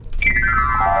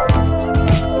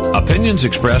opinions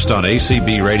expressed on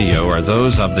ACB Radio are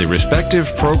those of the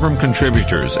respective program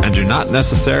contributors and do not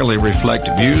necessarily reflect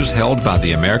views held by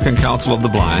the American Council of the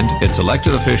Blind, its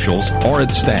elected officials, or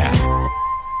its staff.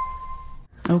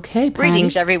 Okay, Patty.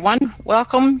 Greetings, everyone.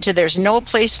 Welcome to There's No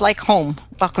Place Like Home.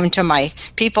 Welcome to my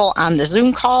people on the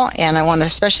Zoom call, and I want to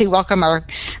especially welcome our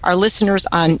listeners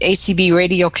on ACB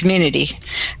Radio Community.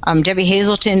 Debbie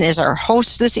Hazelton is our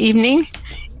host this evening,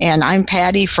 and I'm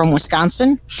Patty from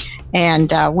Wisconsin,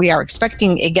 and we are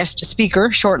expecting a guest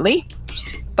speaker shortly.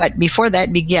 But before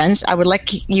that begins, I would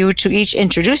like you to each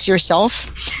introduce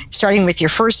yourself, starting with your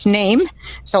first name.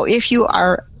 So if your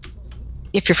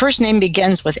first name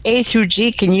begins with A through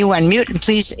G, can you unmute and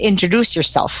please introduce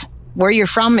yourself, where you're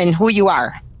from and who you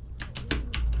are?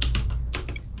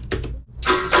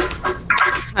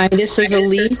 Hi, this is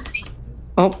Elise.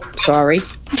 Oh, sorry.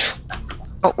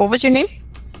 Oh, what was your name?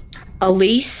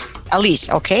 Elise. Elise,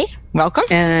 okay. Welcome.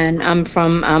 And I'm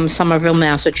from Somerville,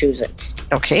 Massachusetts.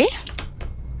 Okay.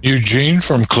 Eugene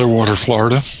from Clearwater,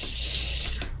 Florida.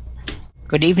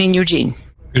 Good evening, Eugene.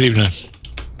 Good evening.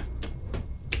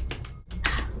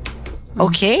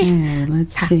 Okay.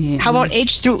 Let's see. How about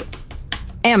H through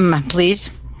M,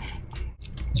 please?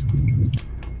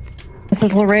 This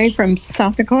is Lorraine from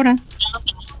South Dakota.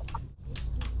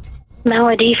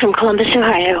 Melody from Columbus,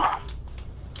 Ohio.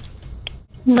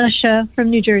 Lisha from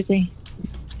New Jersey.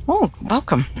 Oh,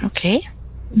 welcome. Okay.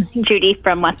 Judy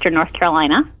from Western North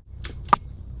Carolina.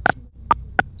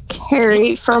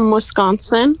 Carrie from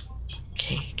Wisconsin.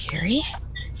 Okay, Carrie.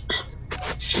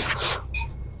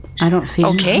 I don't see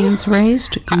any hands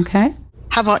raised. Okay.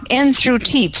 How about N through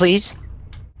T, please?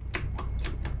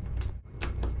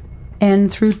 N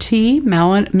through T,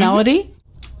 Melody?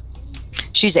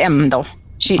 She's M, though.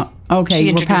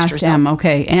 Okay, we're past herself. M.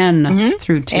 Okay, N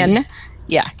through T. N,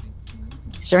 yeah.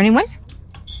 Is there anyone?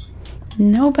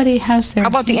 Nobody has their... How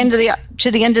about the end of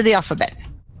the alphabet?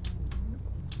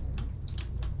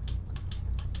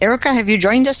 Erica, have you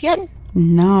joined us yet?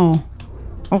 No.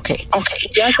 Okay.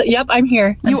 Yes, yep, I'm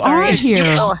here. You are here.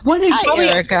 What is Hi,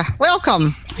 Erica.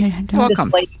 Welcome.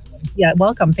 Welcome. Yeah,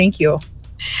 welcome. Thank you.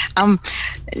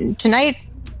 Tonight,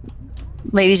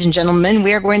 ladies and gentlemen,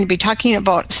 we are going to be talking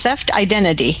about theft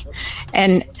identity.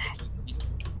 And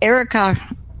Erica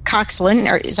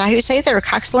Coxland, or is that how you say it there,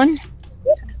 Coxland?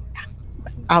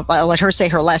 I'll let her say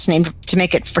her last name to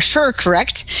make it for sure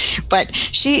correct. But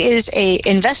she is a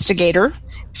investigator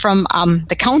from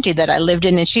the county that I lived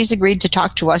in, and she's agreed to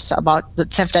talk to us about the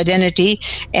theft identity,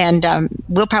 and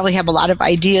we'll probably have a lot of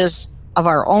ideas of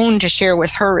our own to share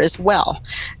with her as well.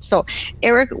 So,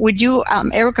 Erica, would you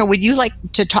like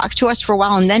to talk to us for a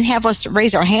while and then have us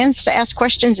raise our hands to ask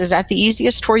questions? Is that the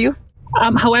easiest for you?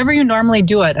 However you normally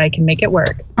do it, I can make it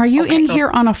work. Are you in here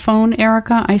on a phone,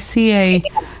 Erica? I see a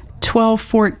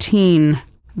 1214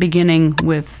 beginning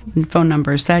with phone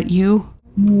number. Is that you?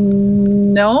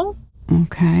 No.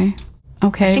 Okay. I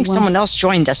think someone else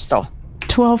joined us, though.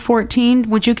 1214,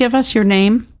 would you give us your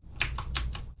name?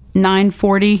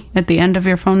 940 at the end of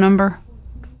your phone number?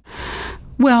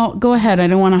 Well, go ahead. I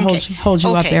don't want to hold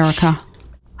you up, Erica.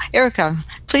 Erica,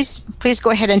 please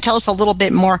go ahead and tell us a little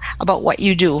bit more about what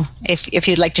you do, if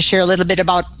you'd like to share a little bit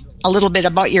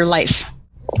about your life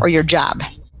or your job.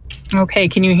 Okay,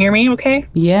 can you hear me okay?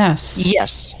 Yes.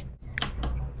 Yes.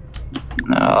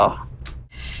 Oh.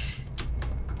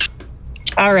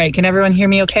 All right. Can everyone hear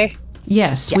me okay?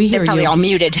 Yes, we hear you. They're probably all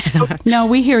muted. No,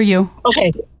 we hear you.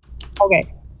 Okay.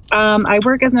 I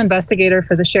work as an investigator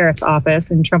for the Sheriff's Office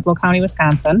in Trumpelow County,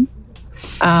 Wisconsin.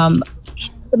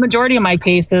 The majority of my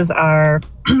cases are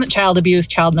child abuse,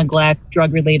 child neglect,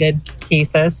 drug-related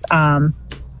cases.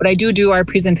 But I do our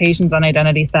presentations on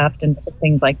identity theft and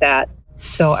things like that.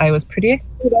 So I was pretty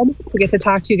excited to get to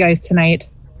talk to you guys tonight,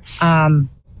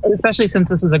 especially since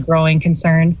this is a growing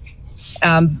concern.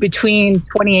 Between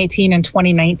 2018 and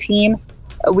 2019,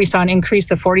 we saw an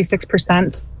increase of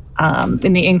 46%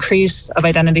 in the increase of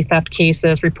identity theft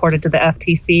cases reported to the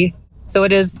FTC. So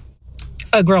it is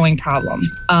a growing problem.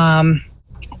 And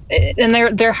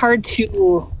they're hard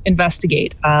to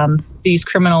investigate. These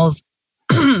criminals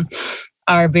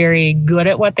are very good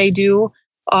at what they do.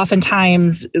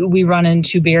 Oftentimes, we run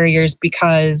into barriers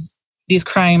because these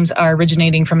crimes are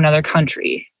originating from another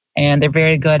country, and they're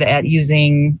very good at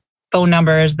using phone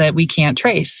numbers that we can't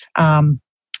trace.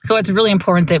 So it's really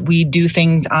important that we do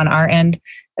things on our end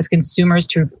as consumers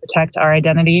to protect our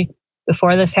identity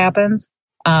before this happens.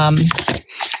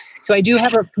 So I do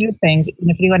have a few things, and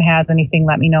if anyone has anything,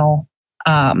 let me know.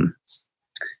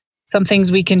 Some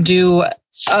things we can do.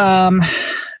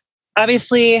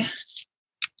 Obviously,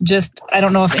 I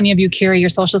don't know if any of you carry your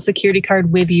Social Security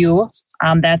card with you.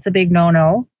 That's a big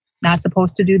no-no. Not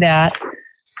supposed to do that.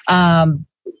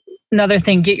 Another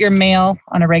thing, get your mail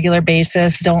on a regular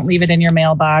basis. Don't leave it in your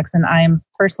mailbox. And I'm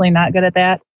personally not good at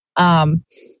that.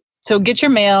 So get your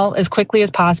mail as quickly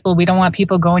as possible. We don't want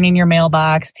people going in your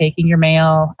mailbox, taking your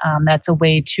mail. That's a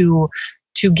way to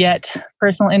get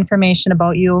personal information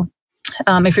about you.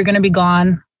 If you're going to be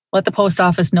gone, let the post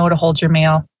office know to hold your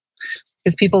mail,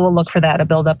 because people will look for that, a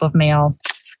buildup of mail.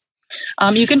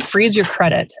 You can freeze your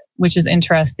credit, which is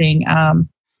interesting.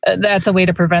 That's a way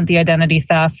to prevent the identity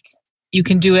theft. You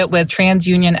can do it with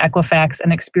TransUnion, Equifax,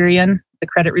 and Experian, the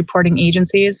credit reporting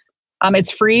agencies.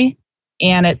 It's free,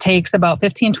 and it takes about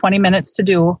 15-20 minutes to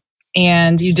do.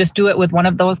 And you just do it with one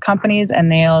of those companies,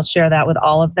 and they'll share that with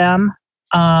all of them.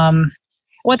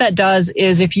 What that does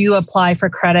is if you apply for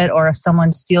credit, or if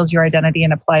someone steals your identity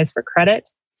and applies for credit,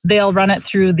 they'll run it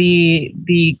through the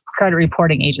credit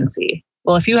reporting agency.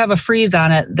 Well, if you have a freeze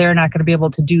on it, they're not going to be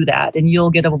able to do that, and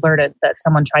you'll get alerted that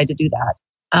someone tried to do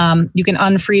that. You can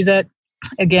unfreeze it.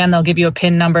 Again, they'll give you a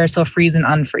PIN number, so freeze and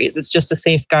unfreeze. It's just a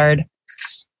safeguard.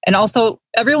 And also,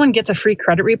 everyone gets a free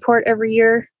credit report every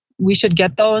year. We should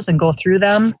get those and go through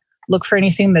them. Look for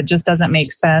anything that just doesn't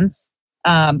make sense.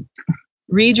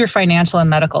 Read your financial and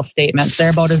medical statements.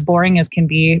 They're about as boring as can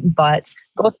be, but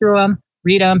go through them,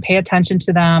 read them, pay attention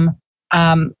to them.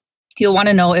 You'll want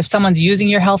to know if someone's using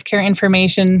your healthcare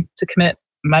information to commit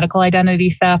medical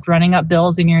identity theft, running up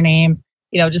bills in your name.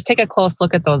 Just take a close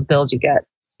look at those bills you get.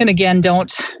 And again,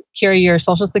 don't carry your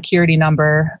social security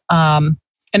number.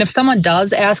 And if someone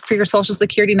does ask for your social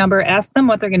security number, ask them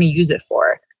what they're going to use it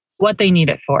for, what they need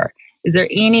it for. Is there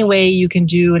any way you can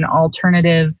do an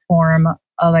alternative form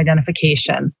of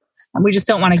identification? And we just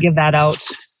don't want to give that out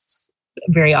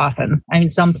very often. I mean,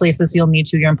 some places you'll need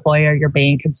to, your employer, your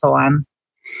bank, and so on.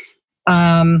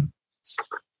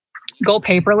 Go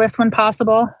paperless when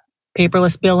possible.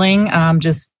 Paperless billing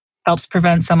just helps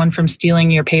prevent someone from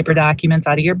stealing your paper documents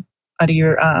out of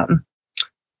your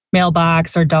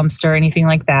mailbox or dumpster or anything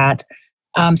like that.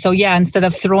 So yeah, instead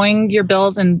of throwing your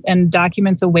bills and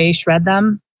documents away, shred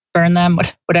them, burn them,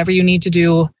 whatever you need to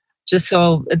do, just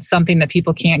so it's something that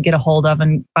people can't get a hold of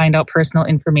and find out personal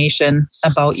information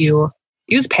about you.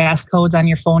 Use passcodes on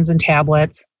your phones and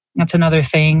tablets. That's another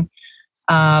thing.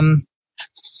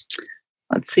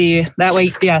 Let's see. That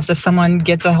way, yes, if someone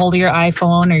gets a hold of your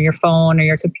iPhone or your phone or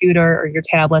your computer or your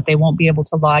tablet, they won't be able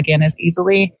to log in as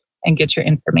easily and get your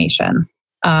information.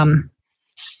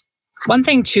 One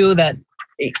thing too that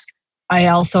I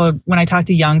also, when I talk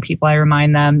to young people, I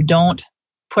remind them, don't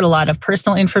put a lot of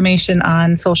personal information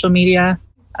on social media.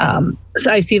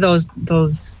 So I see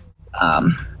those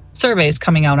surveys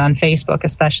coming out on Facebook,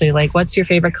 especially like, what's your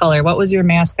favorite color? What was your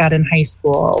mascot in high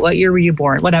school? What year were you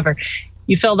born? Whatever.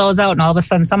 You fill those out and all of a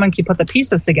sudden someone can put the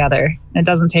pieces together. It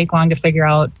doesn't take long to figure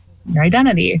out your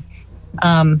identity.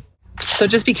 So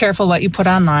just be careful what you put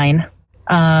online.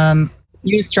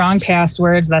 Use strong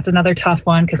passwords. That's another tough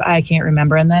one because I can't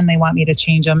remember. And then they want me to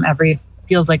change them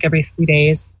feels like every 3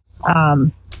 days.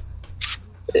 And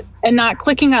not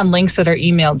clicking on links that are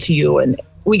emailed to you. And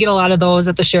we get a lot of those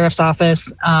at the sheriff's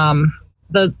office.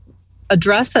 The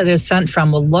address that is sent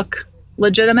from will look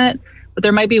legitimate, but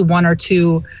there might be 1 or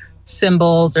 2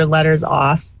 symbols or letters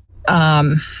off.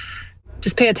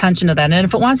 Just pay attention to that. And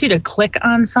if it wants you to click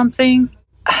on something,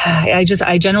 I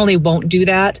generally won't do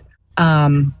that.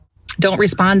 Don't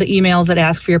respond to emails that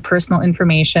ask for your personal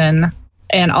information.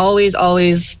 And always,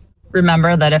 always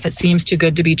remember that if it seems too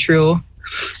good to be true,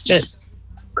 it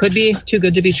could be too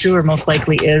good to be true, or most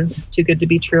likely is too good to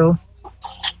be true.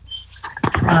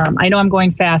 I know I'm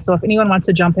going fast, so if anyone wants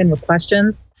to jump in with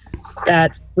questions,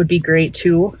 that would be great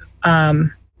too.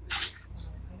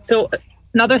 So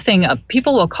another thing,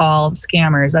 people will call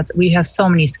scammers. We have so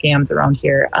many scams around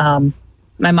here.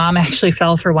 My mom actually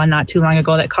fell for one not too long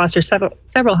ago that cost her several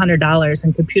 $100s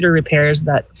in computer repairs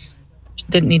that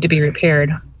didn't need to be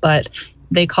repaired. But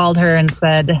they called her and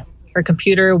said her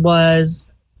computer was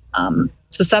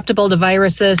susceptible to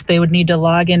viruses. They would need to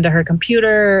log into her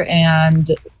computer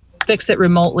and fix it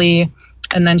remotely.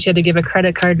 And then she had to give a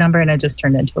credit card number, and it just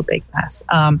turned into a big mess.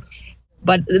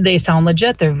 But they sound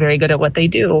legit. They're very good at what they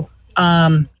do.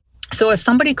 So if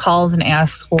somebody calls and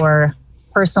asks for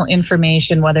personal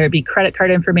information, whether it be credit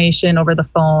card information over the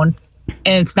phone,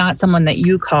 and it's not someone that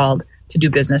you called to do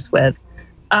business with,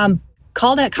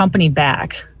 call that company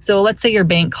back. So let's say your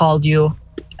bank called you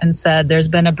and said, there's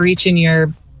been a breach in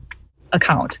your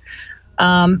account.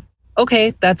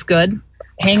 Okay, that's good.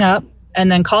 Hang up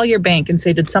and then call your bank and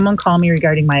say, did someone call me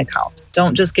regarding my account?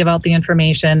 Don't just give out the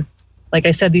information. Like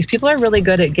I said, these people are really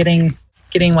good at getting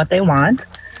what they want.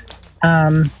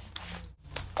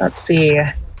 Let's see.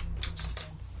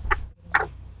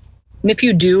 And if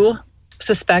you do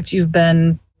suspect you've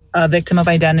been a victim of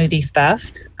identity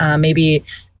theft, maybe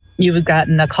you've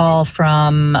gotten a call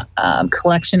from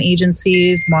collection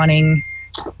agencies wanting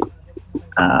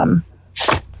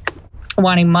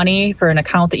money for an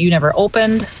account that you never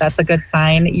opened, that's a good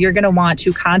sign. You're going to want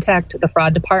to contact the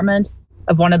fraud department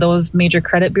of one of those major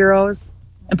credit bureaus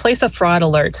and place a fraud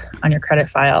alert on your credit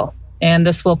file. And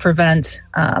this will prevent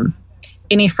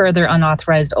any further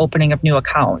unauthorized opening of new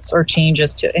accounts or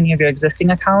changes to any of your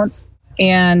existing accounts.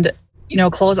 And,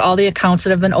 close all the accounts that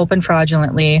have been opened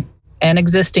fraudulently and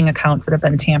existing accounts that have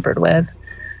been tampered with.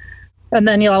 And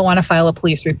then you'll want to file a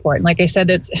police report. And like I said,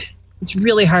 it's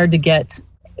really hard to get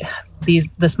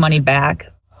this money back,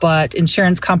 but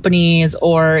insurance companies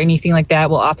or anything like that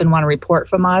will often want to report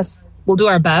from us. We'll do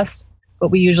our best, but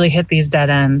we usually hit these dead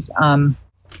ends.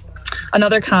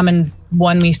 Another common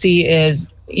one we see is,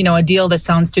 a deal that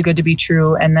sounds too good to be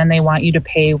true, and then they want you to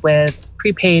pay with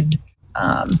prepaid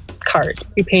cards,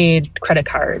 prepaid credit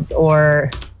cards,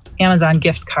 or Amazon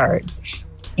gift cards.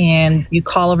 And you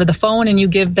call over the phone and you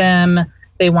give them,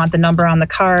 they want the number on the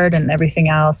card and everything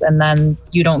else, and then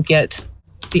you don't get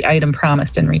the item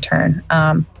promised in return.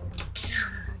 And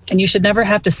you should never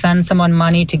have to send someone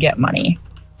money to get money.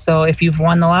 So if you've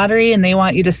won the lottery and they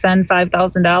want you to send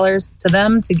 $5,000 to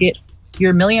them to get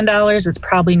your $1 million, it's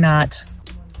probably not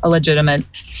a legitimate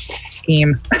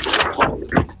scheme.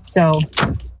 So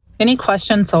any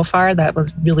questions so far? That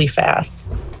was really fast.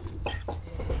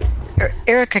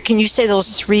 Erica, can you say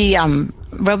those 3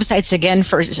 websites again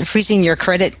for freezing your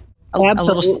credit?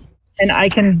 Absolutely. And I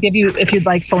can give you, if you'd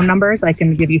like phone numbers, I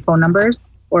can give you phone numbers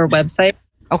or a website.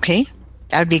 Okay,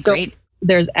 that would be great. So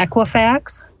there's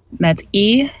Equifax. That's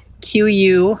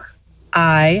EQUIFAX.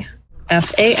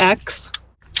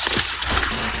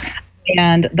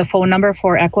 And the phone number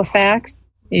for Equifax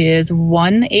is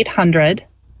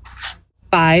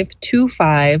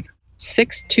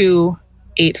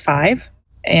 1-800-525-6285.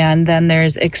 And then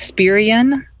there's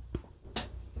Experian,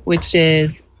 which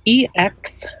is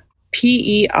EXPERIAN.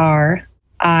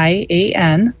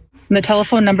 And the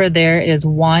telephone number there is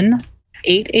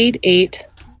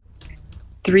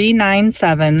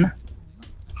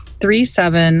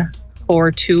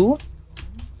 1-888-397-3742.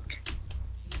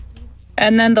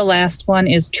 And then the last one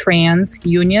is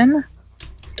TransUnion,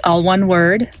 all one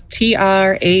word,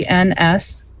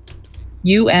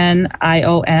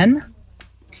 TransUnion.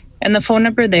 And the phone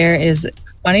number there is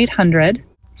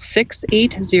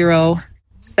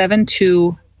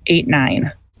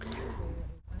 1-800-680-7289.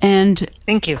 And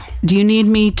thank you. Do you need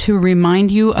me to remind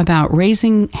you about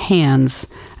raising hands?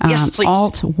 Yes, please.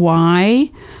 Alt-Y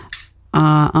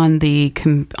on the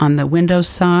Windows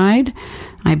side.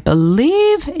 I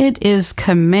believe it is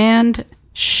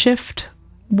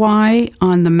Command-Shift-Y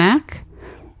on the Mac.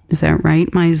 Is that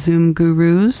right, my Zoom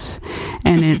gurus?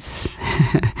 And it's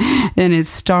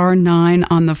 *9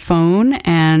 on the phone,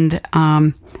 and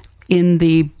on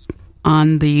the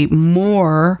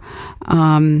more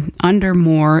under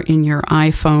more in your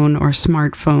iPhone or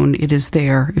smartphone, it is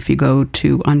there if you go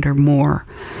to under more.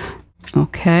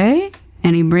 Okay.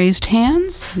 Any raised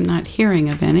hands? I'm not hearing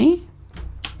of any.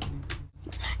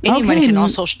 Anyone can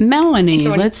also... Melanie,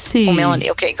 let's see. Oh,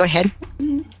 Melanie. Okay, go ahead.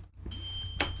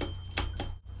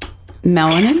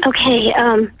 Melanie? Okay,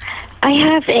 I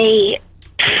have a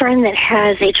friend that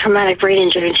has a traumatic brain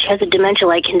injury, and she has a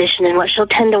dementia-like condition, and what she'll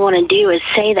tend to want to do is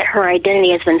say that her identity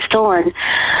has been stolen,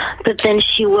 but then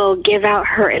she will give out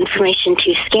her information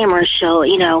to scammers. She'll,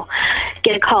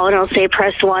 get a call and it'll say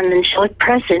press 1, and she'll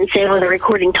press it and say, oh, the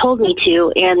recording told me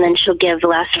to, and then she'll give the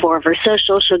last 4 of her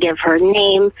social, she'll give her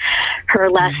name, her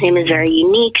last name is very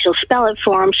unique, she'll spell it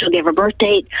for him, she'll give her birth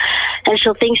date, and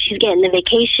she'll think she's getting the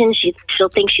vacation, she'll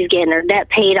think she's getting her debt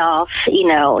paid off,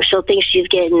 she'll think she's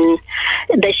getting...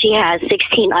 that she has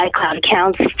 16 iCloud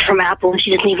accounts from Apple and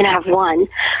she doesn't even have one.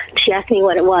 She asked me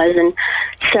what it was, and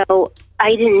so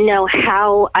I didn't know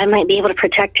how I might be able to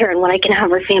protect her and what I can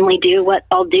have her family do. What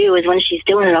I'll do is when she's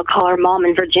doing it, I'll call her mom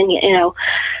in Virginia, and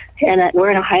we're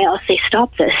in Ohio, I'll say,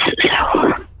 stop this.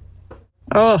 So.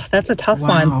 Oh, that's a tough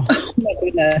one. Oh, my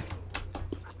goodness.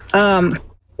 I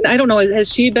don't know,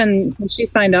 has she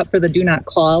signed up for the do not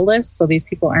call list so these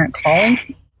people aren't calling?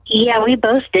 Yeah, we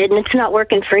both did, and it's not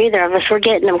working for either of us. We're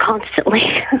getting them constantly.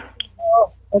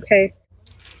 Oh, okay.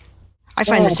 I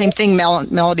find the same thing,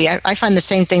 Melody. I find the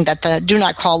same thing, that the do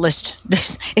not call list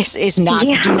is not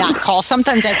do not call.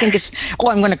 Sometimes I think it's,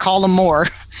 I'm going to call them more.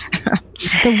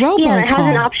 The robocall. Yeah, it has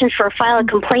an option for file a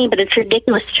complaint, but it's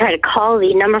ridiculous to try to call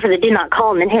the number for the do not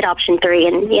call and then hit option 3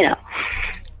 and,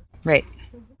 Right.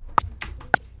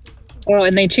 Oh,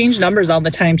 and they change numbers all the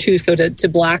time, too, so to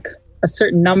block a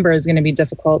certain number is going to be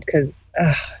difficult because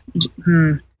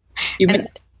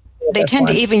they tend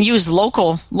to even use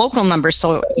local numbers.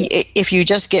 So if you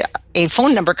just get a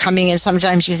phone number coming in,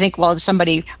 sometimes you think, well, it's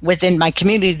somebody within my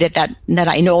community that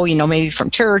I know, maybe from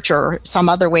church or some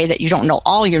other way that you don't know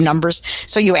all your numbers.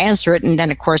 So you answer it, and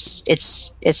then of course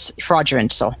it's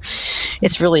fraudulent. So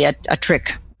it's really a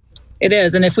trick. It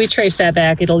is, and if we trace that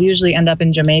back, it'll usually end up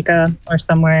in Jamaica or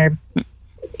somewhere.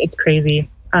 It's crazy.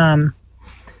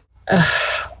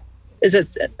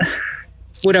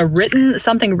 Would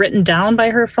something written down by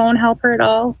her phone help her at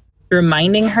all?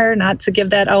 Reminding her not to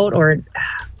give that out, or?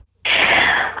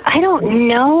 I don't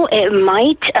know. It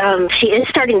might. She is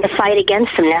starting to fight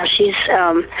against them now. She's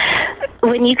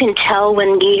when you can tell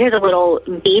when you hear the little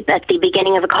beep at the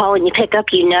beginning of a call and you pick up,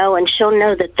 and she'll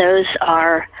know that those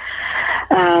are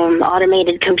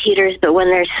automated computers. But when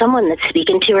there's someone that's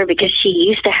speaking to her, because she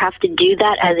used to have to do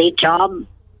that as a job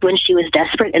when she was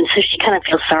desperate, and so she kind of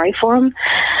feels sorry for him.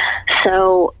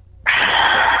 So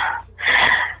I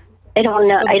don't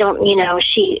know.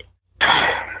 She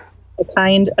a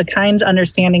kind,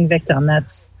 understanding victim.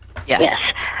 That's yes.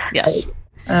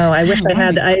 I wish I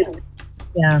had.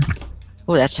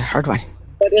 Oh, that's a hard one.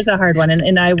 That is a hard one,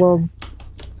 and I will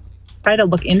try to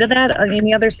look into that.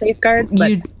 Any other safeguards,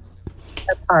 but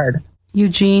that's hard.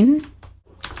 Eugene.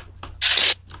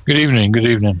 Good evening.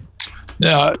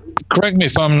 Now, correct me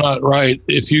if I'm not right.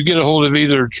 If you get a hold of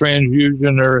either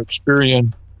TransUnion or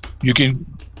Experian, you can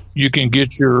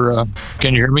get your.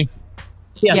 Can you hear me?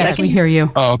 Yes, we hear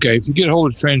you. Oh, okay. If you get a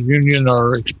hold of TransUnion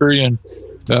or Experian,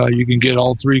 you can get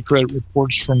all three credit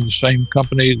reports from the same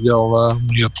company. They'll when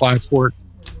you apply for it,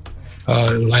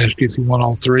 it'll ask you if you want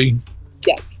all three.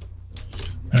 Yes.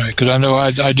 All right, because I know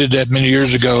I did that many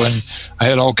years ago, and I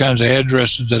had all kinds of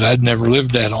addresses that I'd never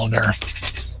lived at on there.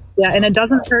 Yeah, and it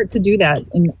doesn't hurt to do that.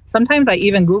 And sometimes I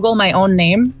even Google my own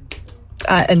name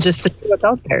and just to see what's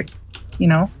out there.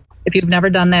 If you've never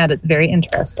done that, it's very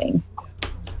interesting.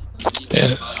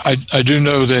 And I do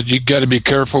know that you got to be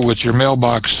careful with your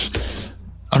mailbox.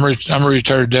 I'm a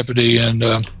retired deputy, and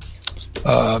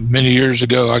many years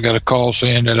ago I got a call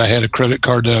saying that I had a credit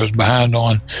card that I was behind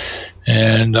on.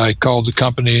 And I called the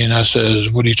company and I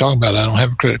says, "What are you talking about? I don't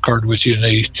have a credit card with you." And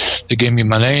they gave me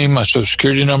my name, my social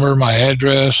security number, my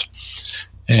address.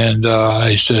 And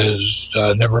I says,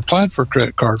 "I never applied for a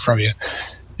credit card from you."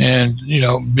 And,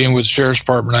 being with the Sheriff's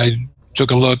Department, I took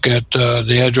a look at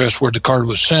the address where the card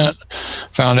was sent,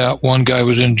 found out one guy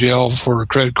was in jail for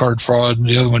credit card fraud and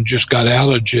the other one just got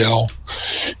out of jail.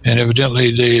 And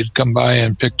evidently they had come by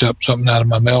and picked up something out of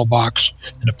my mailbox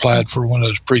and applied for one of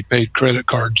those prepaid credit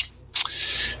cards.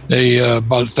 They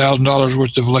bought $1,000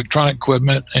 worth of electronic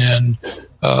equipment, and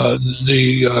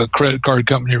the credit card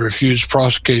company refused to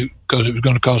prosecute because it was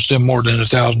going to cost them more than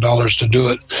 $1,000 to do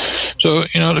it. So,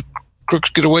 the crooks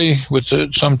get away with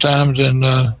it sometimes, and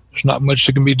there's not much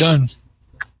that can be done.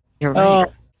 You're right.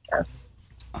 Yes.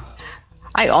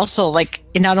 I also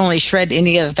not only shred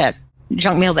any of that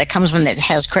junk mail that comes when it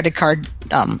has credit card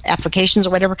applications or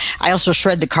whatever. I also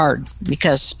shred the card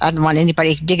because I don't want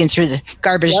anybody digging through the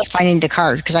garbage finding the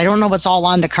card, because I don't know what's all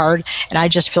on the card, and I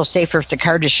just feel safer if the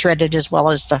card is shredded as well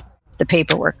as the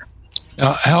paperwork.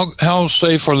 How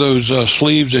safe are those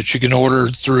sleeves that you can order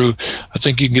through? I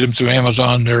think you can get them through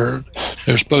Amazon. They're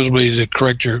supposedly to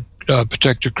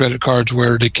protect your credit cards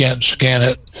where they can't scan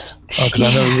it, because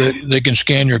I know that they can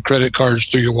scan your credit cards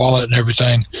through your wallet and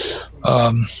everything.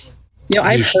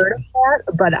 I've heard of that,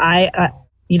 but I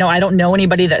don't know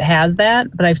anybody that has that.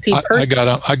 But I've seen. I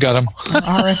got them.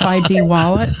 RFID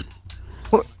wallet.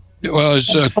 Well,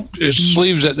 it's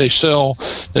sleeves that they sell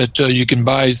that you can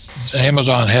buy.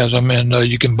 Amazon has them, and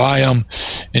you can buy them,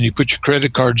 and you put your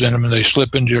credit cards in them, and they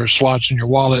slip into your slots in your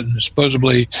wallet. And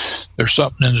supposedly, there's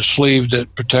something in the sleeve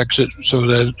that protects it so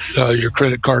that your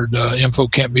credit card info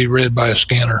can't be read by a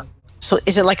scanner. So,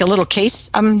 is it like a little case,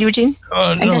 Eugene?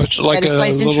 No, it's like a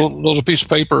little piece of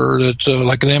paper that's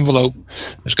like an envelope.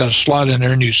 It's got a slot in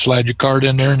there, and you slide your card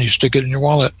in there, and you stick it in your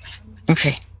wallet.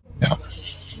 Okay. Yeah.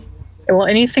 Well,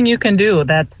 anything you can do,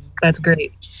 that's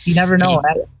great. You never know.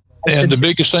 And the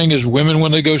biggest thing is women,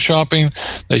 when they go shopping,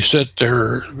 they set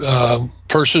their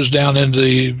purses down in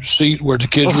the seat where the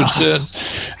kids would sit,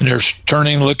 and they're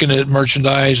turning, looking at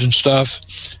merchandise and stuff.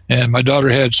 And my daughter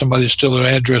had somebody steal her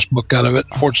address book out of it.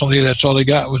 Fortunately, that's all they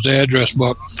got was the address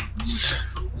book.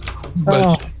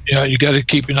 But you got to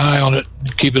keep an eye on it,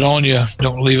 keep it on you.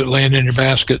 Don't leave it laying in your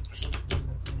basket.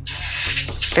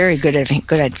 Very good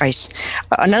advice.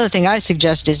 Another thing I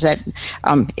suggest is that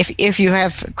if you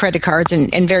have credit cards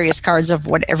and various cards of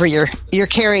whatever you're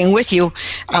carrying with you,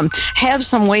 have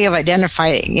some way of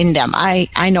identifying in them.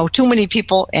 I know too many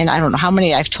people, and I don't know how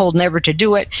many I've told never to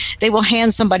do it. They will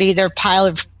hand somebody their pile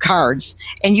of cards,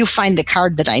 and you find the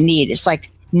card that I need. It's like,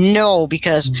 no,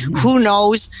 because who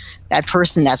knows that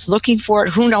person that's looking for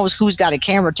it? Who knows who's got a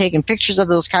camera taking pictures of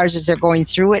those cards as they're going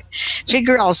through it?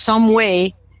 Figure out some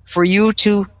way for you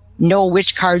to know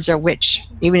which cards are which,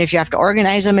 even if you have to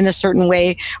organize them in a certain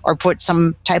way or put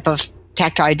some type of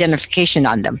tactile identification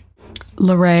on them.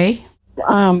 Lorraine?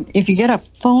 If you get a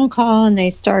phone call and they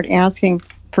start asking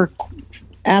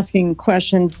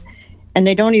questions and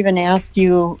they don't even ask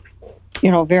you,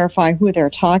 verify who they're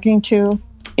talking to,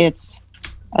 it's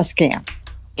a scam.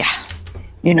 Yeah.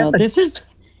 This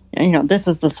is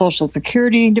the Social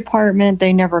Security Department.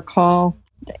 They never call.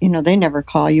 They never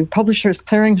call you. Publishers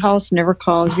Clearinghouse never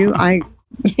calls you. And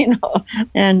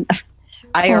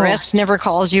IRS never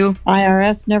calls you.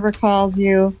 IRS never calls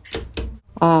you.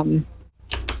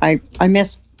 I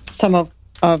missed some of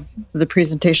the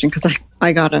presentation because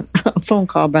I got a phone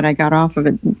call, but I got off of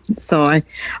it. So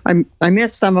I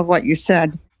missed some of what you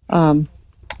said in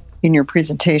your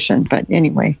presentation. But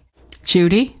anyway.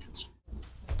 Judy?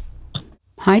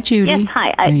 Hi, Judy. Yes,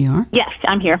 hi. There you are. Yes,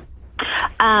 I'm here.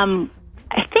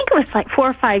 I think it was like 4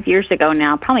 or 5 years ago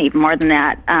now, probably even more than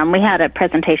that. We had a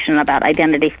presentation about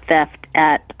identity theft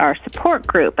at our support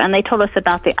group, and they told us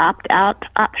about the opt-out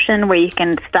option where you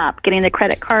can stop getting the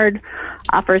credit card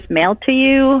offers mailed to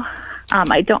you.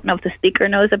 I don't know if the speaker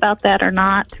knows about that or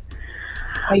not.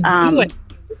 I do. I'll give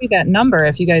you that number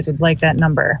if you guys would like that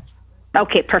number.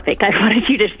 Okay, perfect. I wanted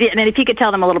you to see it. And if you could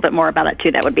tell them a little bit more about it,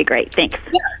 too, that would be great. Thanks.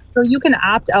 Yeah. So you can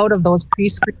opt out of those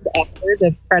pre-screened offers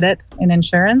of credit and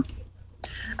insurance.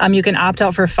 You can opt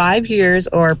out for 5 years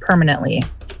or permanently.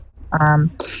 And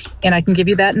I can give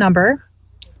you that number.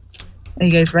 Are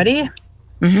you guys ready?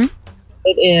 Mm-hmm.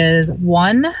 It is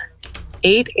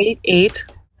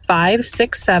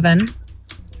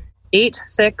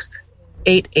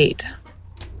 1-888-567-8688.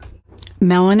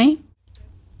 Melanie?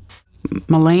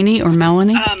 Melanie or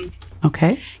Melanie?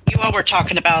 Okay. You all were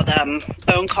talking about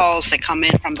phone calls that come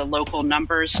in from the local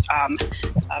numbers.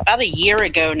 About a year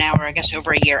ago now, or I guess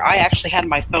over a year, I actually had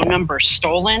my phone number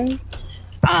stolen.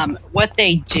 What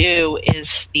they do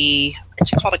is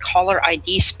it's called a caller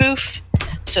ID spoof.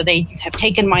 So they have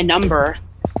taken my number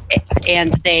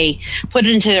and they put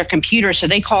it into their computer. So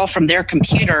they call from their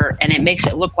computer and it makes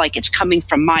it look like it's coming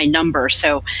from my number.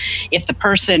 So if the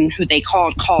person who they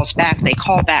called calls back, they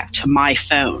call back to my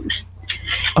phone.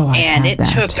 Oh, and it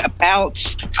took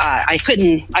about I could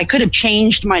have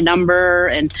changed my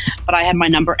number, but I had my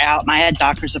number out and I had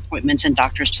doctor's appointments and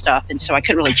doctor's stuff, and so I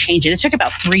couldn't really change it. It took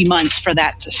about 3 months for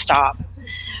that to stop,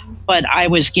 but I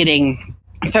was getting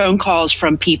phone calls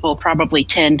from people probably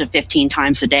 10 to 15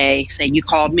 times a day saying, you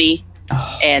called me.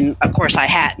 And of course I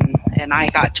hadn't, and I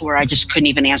got to where I just couldn't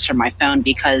even answer my phone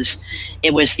because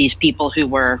it was these people who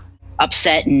were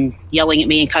upset and yelling at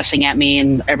me and cussing at me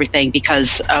and everything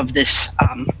because of this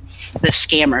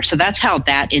scammer. So that's how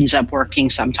that ends up working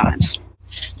sometimes.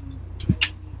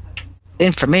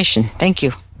 Information. Thank you.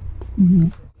 Mm-hmm.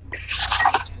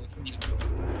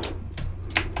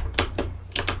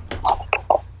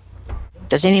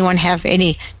 Does anyone have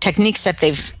any techniques that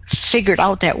they've figured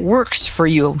out that works for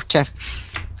you to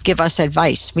give us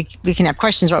advice? We can have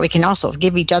questions, but we can also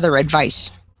give each other advice.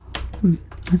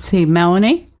 Let's see,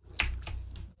 Melanie?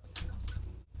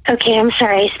 Okay, I'm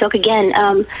sorry, I spoke again.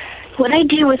 What I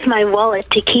do with my wallet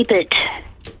to keep it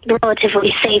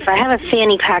relatively safe, I have a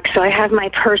fanny pack, so I have my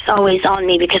purse always on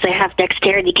me because I have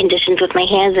dexterity conditions with my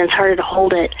hands and it's harder to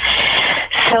hold it.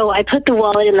 So I put the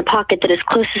wallet in the pocket that is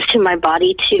closest to my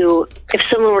body to, if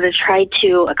someone were to try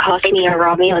to accost me or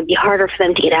rob me, it would be harder for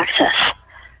them to get access.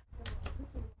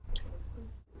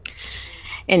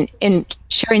 And in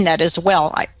sharing that as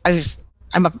well, I live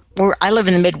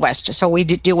in the Midwest, so we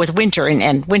deal with winter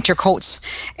and winter coats.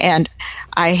 And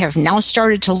I have now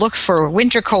started to look for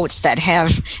winter coats that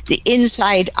have the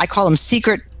inside, I call them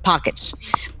secret pockets,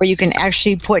 where you can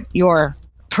actually put your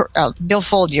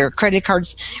billfold, your credit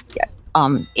cards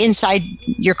inside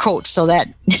your coat, so that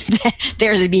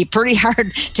there'd be pretty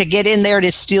hard to get in there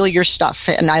to steal your stuff.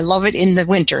 And I love it in the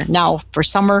winter. Now for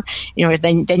summer,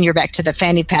 then you're back to the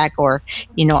fanny pack or,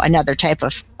 another type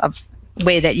of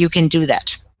way that you can do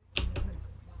that.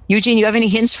 Eugene, you have any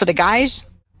hints for the guys?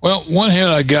 Well, one hint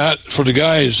I got for the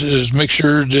guys is make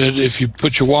sure that if you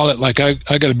put your wallet, like I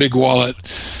got a big wallet,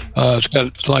 it's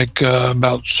got like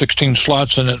about 16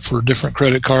 slots in it for different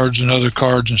credit cards and other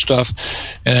cards and stuff.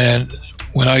 And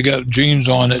when I got jeans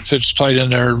on, it fits tight in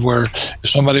there where if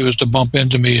somebody was to bump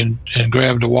into me and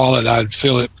grab the wallet, I'd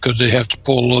feel it because they have to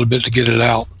pull a little bit to get it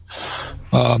out.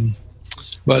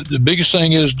 But the biggest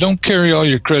thing is don't carry all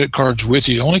your credit cards with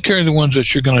you. Only carry the ones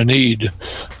that you're going to need.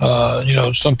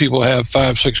 Some people have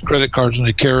 5-6 credit cards and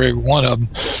they carry every one of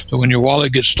them. So when your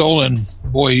wallet gets stolen,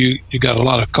 boy, you got a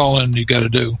lot of calling you got to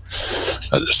do.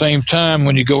 At the same time,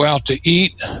 when you go out to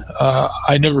eat,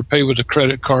 I never pay with a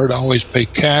credit card. I always pay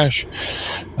cash.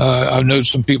 I've known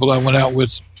some people I went out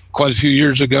with quite a few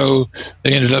years ago.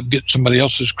 They ended up getting somebody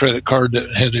else's credit card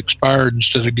that had expired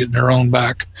instead of getting their own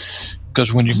back.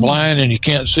 Because when you're blind and you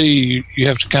can't see, you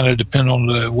have to kind of depend on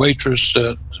the waitress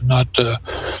not to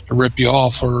rip you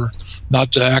off or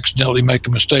not to accidentally make a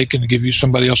mistake and give you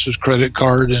somebody else's credit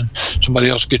card and somebody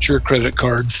else get your credit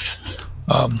card.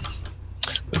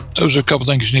 Those are a couple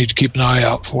things you need to keep an eye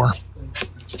out for.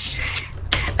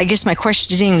 I guess my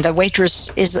questioning the waitress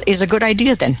is a good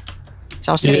idea then.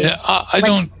 So I'll say, yeah, I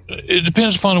don't. It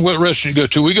depends upon what restaurant you go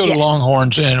to. We go to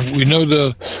Longhorns, and we know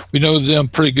them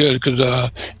pretty good because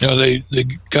they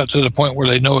got to the point where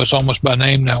they know us almost by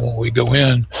name now when we go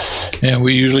in, and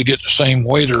we usually get the same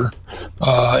waiter,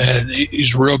 and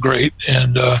he's real great.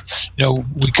 And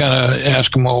we kind of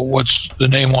ask him, well, what's the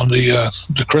name on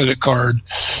the credit card,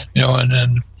 and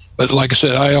then. But like I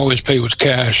said, I always pay with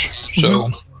cash.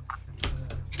 So,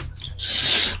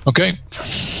 Okay.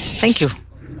 Thank you.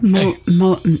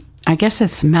 I guess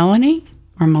it's Melanie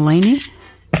or Melanie.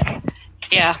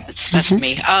 Yeah, that's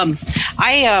me.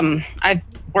 I've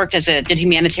worked did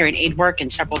humanitarian aid work in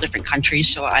several different countries,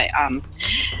 so I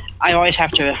always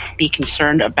have to be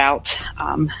concerned about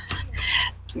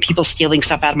people stealing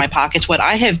stuff out of my pockets. What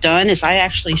I have done is I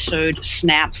actually sewed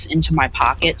snaps into my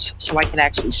pockets so I could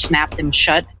actually snap them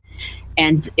shut.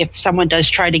 And if someone does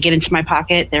try to get into my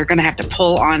pocket, they're going to have to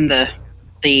pull on the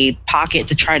pocket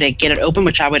to try to get it open,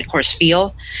 which I would, of course,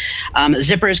 feel.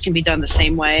 Zippers can be done the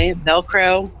same way.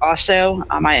 Velcro also.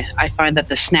 I find that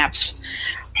the snaps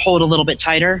hold a little bit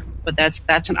tighter, but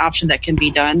that's an option that can be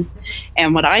done.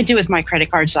 And what I do with my credit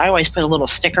cards, I always put a little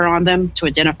sticker on them to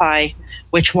identify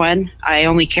which one. I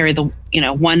only carry the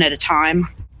one at a time.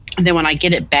 And then when I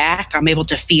get it back, I'm able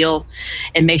to feel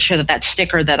and make sure that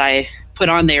sticker that I put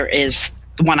on there is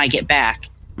the one I get back,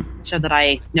 so that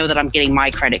I know that I'm getting my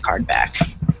credit card back.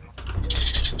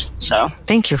 So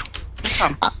thank you.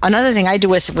 Another thing I do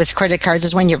with credit cards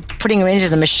is when you're putting them into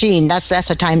the machine, that's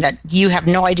a time that you have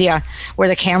no idea where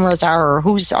the cameras are or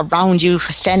who's around you,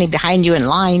 standing behind you in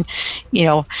line,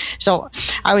 So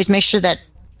I always make sure that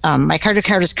my credit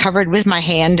card is covered with my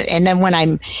hand. And then when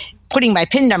I'm putting my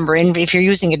PIN number in, if you're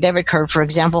using a debit card, for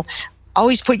example,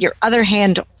 always put your other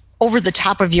hand over the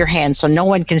top of your hand so no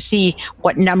one can see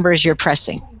what numbers you're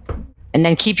pressing. And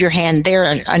then keep your hand there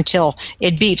until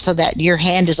it beeps so that your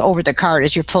hand is over the card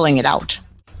as you're pulling it out.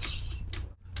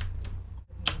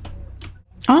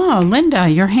 Oh, Linda,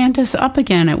 your hand is up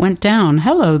again. It went down.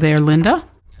 Hello there, Linda.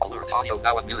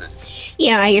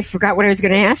 Yeah, I forgot what I was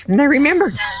going to ask, and I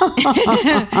remembered.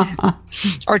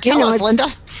 Or tell us, Linda.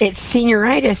 It's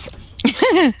senioritis.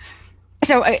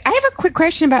 So I have a quick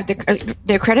question about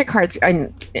the credit cards.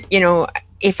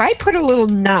 If I put a little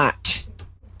knot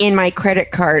in my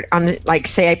credit card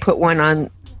say I put one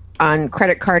on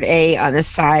credit card A on the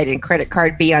side and credit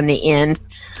card B on the end,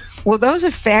 will those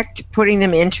affect putting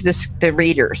them into the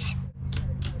readers?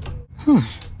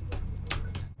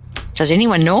 Does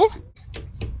anyone know?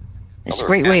 It's a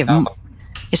great way of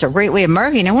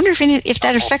marking. I wonder if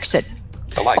that affects it.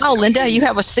 Wow, Linda, you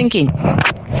have us thinking.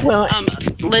 Well,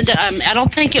 Linda, I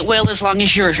don't think it will, as long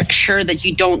as you're sure that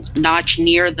you don't notch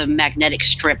near the magnetic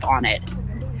strip on it.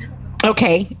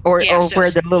 Okay, or where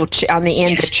the little on the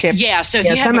end, the chip. Yeah, so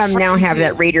if some of them now have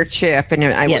that reader chip, and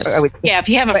if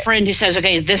you have a friend who says,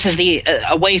 "Okay, this is the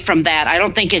away from that," I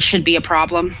don't think it should be a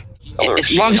problem, as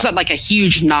long as it's not like a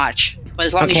huge notch. But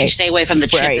as long as you stay away from the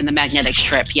chip and the magnetic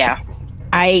strip, yeah.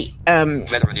 I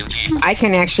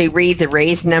can actually read the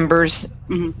raised numbers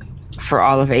for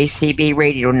all of ACB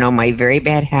Radio. Know my very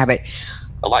bad habit.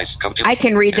 I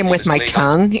can read them with my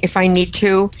tongue if I need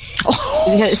to.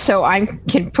 So I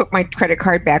can put my credit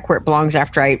card back where it belongs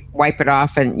after I wipe it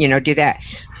off and, do that.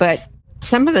 But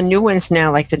some of the new ones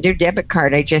now, like the new debit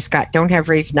card I just got, don't have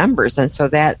raised numbers. And so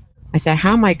that I thought,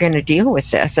 how am I going to deal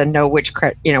with this and know which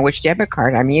debit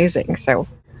card I'm using? So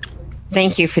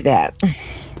thank you for that.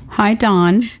 Hi,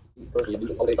 Don.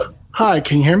 Hi,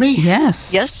 can you hear me?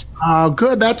 Yes. Yes.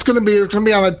 Good. It's going to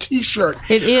be on a T-shirt.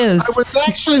 It is. I was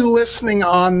actually listening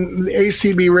on the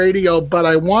ACB radio, but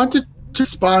I wanted to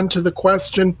respond to the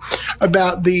question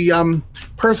about the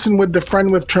person with the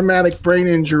friend with traumatic brain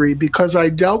injury, because I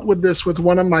dealt with this with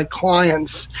one of my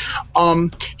clients.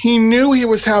 He knew he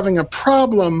was having a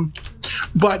problem,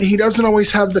 but he doesn't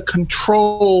always have the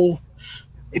control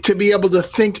to be able to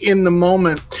think in the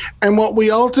moment. And what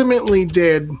we ultimately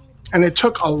did, and it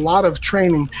took a lot of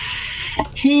training,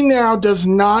 he now does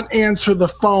not answer the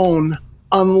phone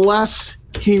unless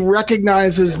he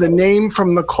recognizes the name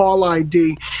from the call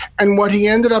ID. And what he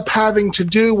ended up having to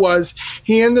do was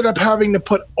he ended up having to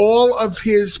put all of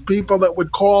his people that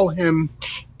would call him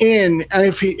in. And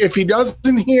if he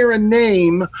doesn't hear a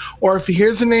name, or if he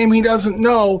hears a name he doesn't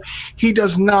know, he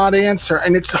does not answer.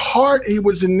 And it's hard. He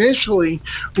was initially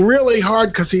really hard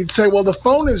because he'd say, well, the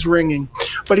phone is ringing.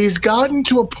 But he's gotten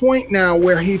to a point now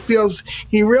where he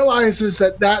realizes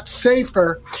that that's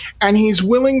safer, and he's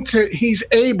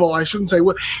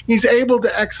able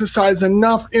to exercise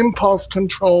enough impulse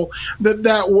control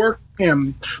that works for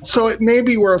him. So it may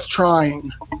be worth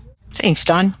trying. Thanks,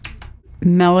 Don.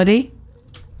 Melody?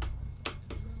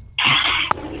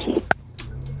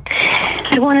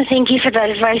 I want to thank you for that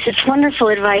advice. It's wonderful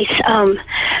advice.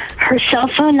 Her cell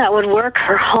phone, that would work.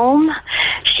 Her home,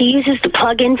 she uses the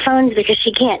plug-in phones because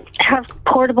she can't have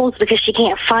portables because she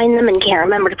can't find them and can't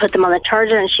remember to put them on the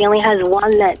charger. And she only has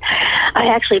one that I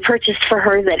actually purchased for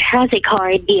her that has a call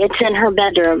ID. It's in her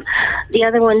bedroom. The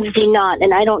other ones do not.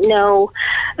 And I don't know.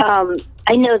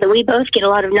 I know that we both get a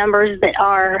lot of numbers that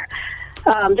are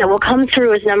that will come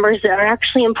through as numbers that are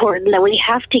actually important that we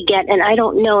have to get, and I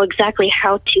don't know exactly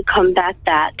how to combat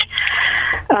that.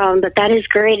 But that is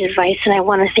great advice, and I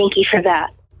want to thank you for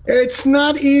that. It's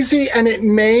not easy, and it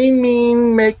may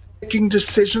mean making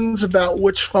decisions about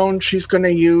which phone she's going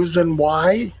to use and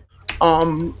why.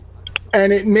 And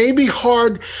it may be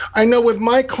hard. I know with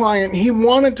my client, he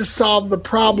wanted to solve the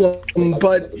problem,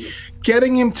 but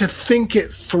getting him to think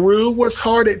it through was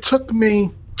hard. It took me...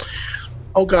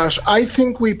 Oh gosh, I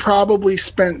think we probably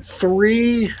spent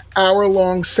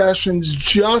 3-hour-long sessions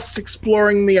just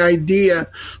exploring the idea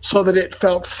so that it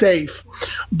felt safe.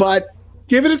 But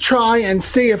give it a try and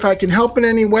see if I can help in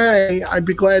any way. I'd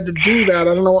be glad to do that.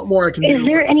 I don't know what more I can do. Is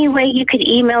there any way you could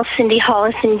email Cindy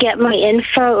Hollis and get my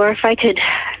info, or if I could,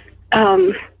 I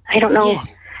don't know. Yeah,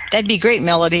 that'd be great,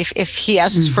 Melody. If he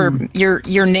asks for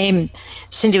your name,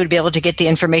 Cindy would be able to get the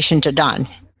information to Don.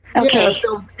 Okay.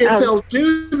 Yeah, if they'll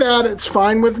do that, it's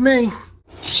fine with me.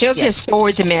 She'll just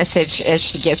forward the message as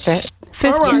she gets it.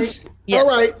 All right. All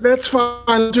right. That's fine.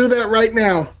 I'll do that right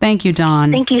now. Thank you, Don.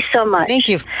 Thank you so much. Thank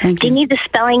you. Do you need the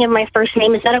spelling of my first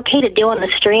name? Is that okay to do on the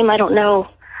stream? I don't know.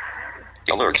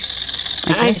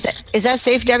 Is that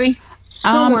safe, Debbie?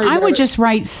 I would just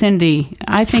write Cindy.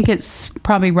 I think it's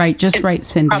probably right. Just write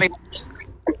Cindy.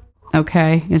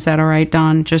 Okay. Is that all right,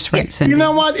 Don? Just write Cindy. You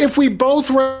know what? If we both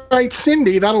write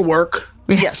Cindy, that'll work.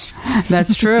 Yes.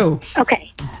 That's true. Okay.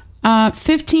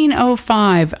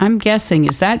 1505. I'm guessing.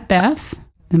 Is that Beth?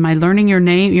 Am I learning your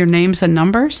name, your names and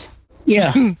numbers?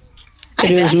 Yeah. It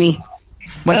is me.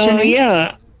 What's your name?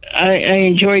 Yeah. I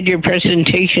enjoyed your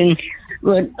presentation,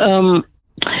 but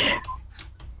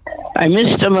I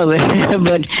missed some of it.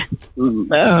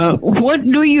 But what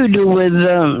do you do with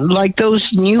like those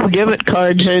new debit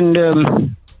cards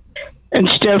and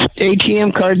stuff,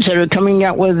 ATM cards that are coming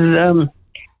out with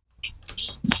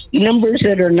numbers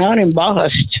that are not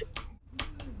embossed?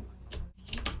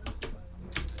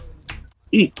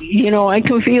 You know, I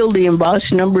can feel the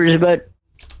embossed numbers, but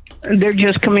they're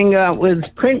just coming out with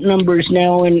print numbers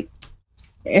now, and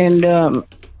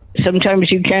sometimes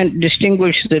you can't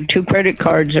distinguish the 2 credit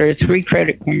cards or 3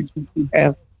 credit cards that you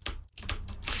have.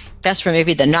 That's where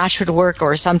maybe the notch would work,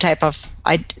 or some type of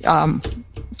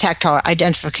tactile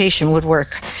identification would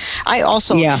work. I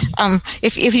also,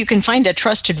 if you can find a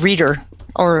trusted reader,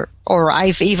 or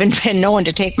I've even been known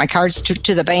to take my cards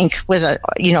to the bank with a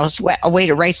way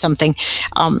to write something.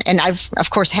 And I've, of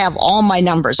course, have all my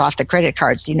numbers off the credit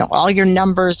cards, all your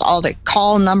numbers, all the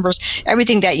call numbers,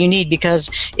 everything that you need, because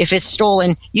if it's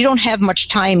stolen, you don't have much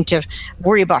time to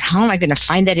worry about how am I going to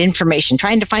find that information,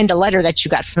 trying to find a letter that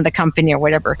you got from the company or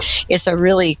whatever. It's a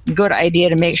really good idea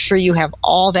to make sure you have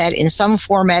all that in some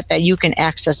format that you can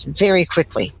access very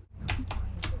quickly.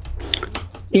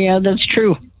 Yeah, that's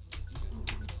true.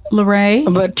 Lorraine?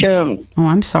 But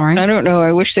I'm sorry. I don't know.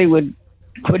 I wish they would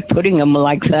quit putting them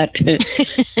like that.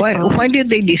 Why did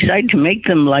they decide to make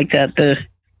them like that?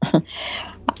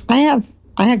 I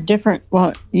have different.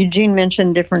 Well, Eugene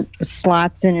mentioned different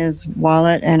slots in his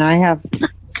wallet, and I have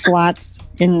slots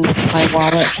in my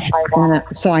wallet, and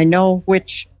so I know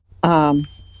which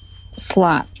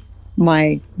slot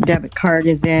my debit card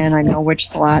is in. I know which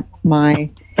slot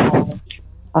my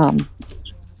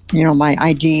my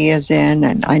ID is in,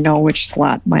 and I know which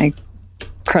slot my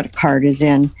credit card is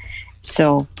in.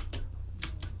 So,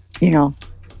 I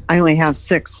only have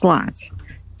 6 slots.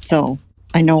 So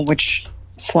I know which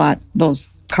slot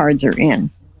those cards are in.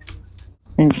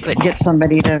 And get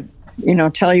somebody to,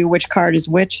 tell you which card is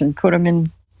which and put them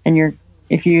in. And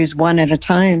if you use one at a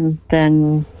time,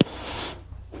 then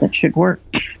that should work.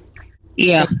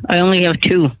 Yeah, I only have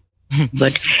 2.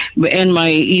 And my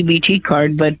EBT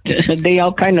card, but they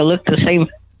all kind of look the same.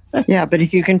 Yeah, but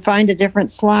if you can find a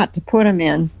different slot to put them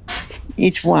in,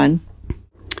 each one.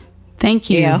 Thank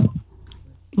you. Yeah.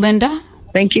 Linda?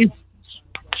 Thank you.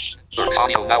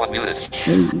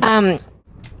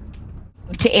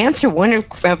 To answer one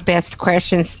of Beth's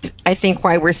questions, I think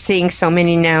why we're seeing so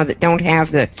many now that don't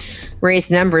have the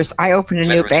raised numbers, I opened a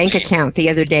new bank account the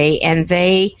other day, and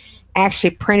they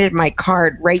actually printed my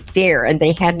card right there, and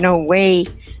they had no way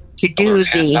to do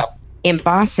the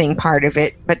embossing part of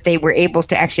it, but they were able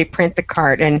to actually print the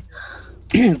card. And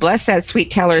bless that sweet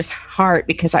teller's heart,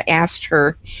 because I asked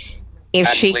her if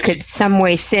she could some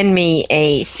way send me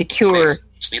a secure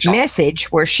message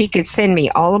where she could send me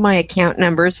all of my account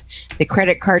numbers, the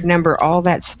credit card number, all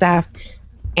that stuff,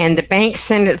 and the bank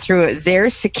sent it through their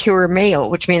secure mail,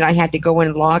 which meant I had to go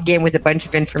and log in with a bunch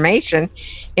of information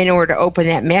in order to open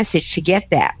that message to get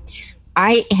that.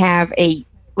 I have a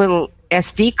little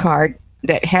SD card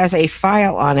that has a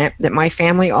file on it that my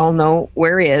family all know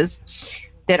where is,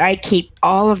 that I keep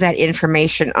all of that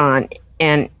information on,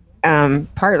 and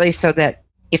partly so that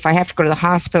if I have to go to the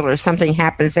hospital or something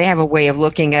happens, they have a way of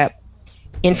looking up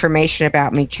information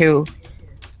about me too.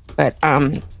 But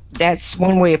that's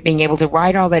one way of being able to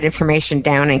write all that information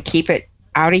down and keep it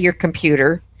out of your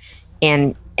computer,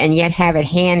 and yet have it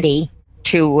handy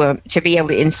to be able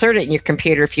to insert it in your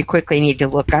computer if you quickly need to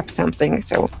look up something.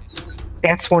 So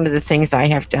that's one of the things I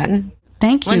have done.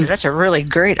 Thank you. Linda, that's a really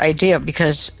great idea,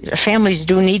 because families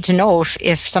do need to know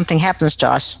if something happens to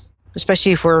us,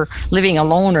 especially if we're living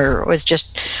alone or with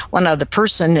just one other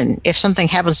person. And if something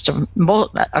happens to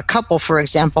a couple, for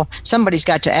example, somebody's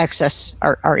got to access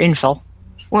our info.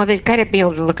 Well, they've got to be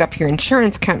able to look up your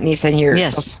insurance companies and your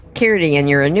Social Security and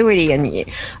your annuity, and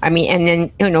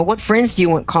and then what friends do you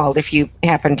want called if you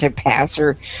happen to pass,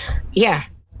 or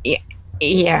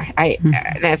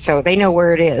that's so they know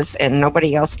where it is and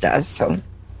nobody else does. So,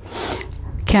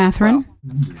 Catherine.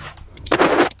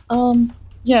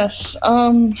 Yes.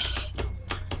 I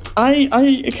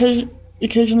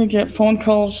occasionally get phone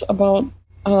calls about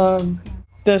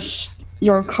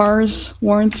your car's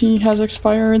warranty has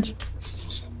expired,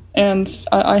 and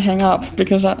I hang up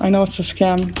because I know it's a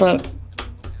scam. But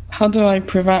how do I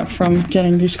prevent from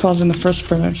getting these calls in the first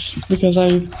place? Because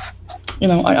I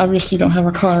obviously don't have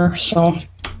a car, so.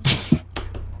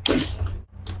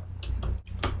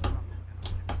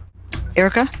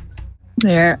 Erica?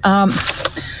 There.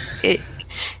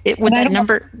 Would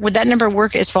that number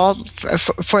work as well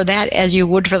for that as you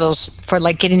would for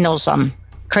like getting those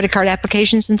credit card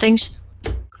applications and things?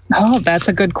 Oh, that's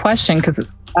a good question, because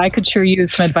I could sure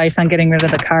use some advice on getting rid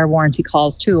of the car warranty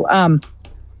calls too.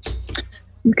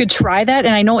 You could try that,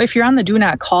 and I know if you're on the do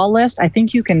not call list, I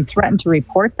think you can threaten to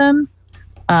report them,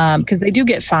 because they do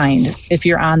get fined if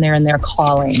you're on there and they're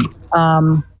calling.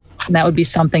 That would be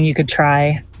something you could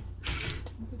try.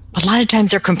 A lot of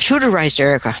times they're computerized,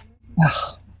 Erica.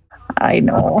 Ugh, I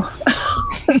know.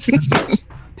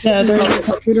 Yeah, they're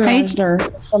computerized or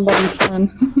somebody fun.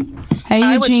 Hey,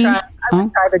 Eugene. I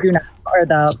would try the do not, or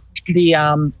the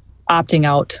opting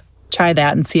out. Try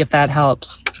that and see if that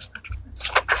helps.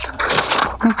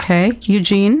 Okay,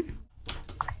 Eugene.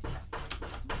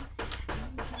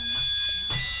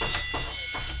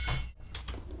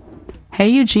 Hey,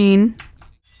 Eugene.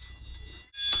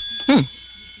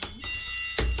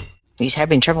 He's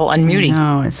having trouble unmuting.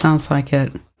 No, it sounds like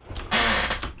it.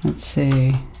 Let's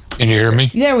see. Can you hear me?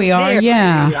 There we are.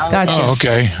 Yeah. Gotcha. Oh,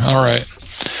 okay. All right.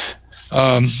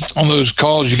 On those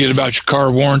calls you get about your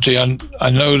car warranty, I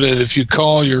know that if you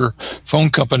call your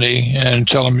phone company and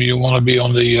tell them you want to be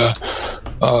on the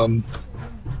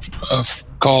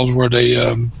calls where they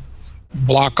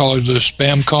block all of the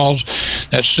spam calls,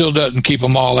 that still doesn't keep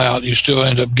them all out. You still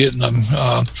end up getting them.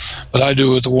 But I do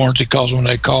with the warranty calls. When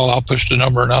they call, I'll push the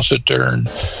number and I'll sit there and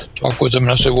talk with them.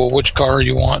 And I say, well, which car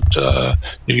you want?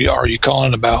 Are you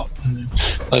calling about? And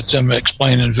let them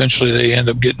explain. And eventually they end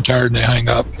up getting tired and they hang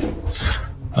up.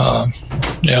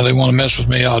 They want to mess with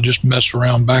me. I'll just mess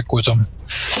around back with them.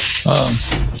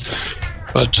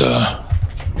 But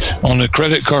on the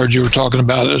credit cards you were talking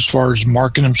about, as far as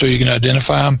marking them so you can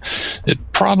identify them, it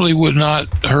probably would not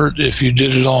hurt if you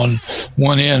did it on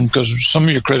one end, because some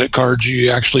of your credit cards you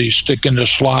actually stick in the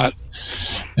slot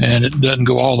and it doesn't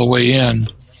go all the way in.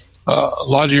 A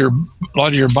lot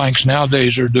of your banks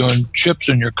nowadays are doing chips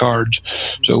in your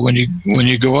cards, so when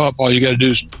you go up, all you got to do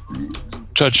is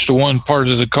touch the one part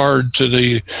of the card to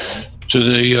the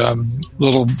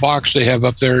little box they have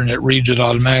up there, and it reads it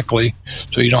automatically,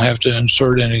 so you don't have to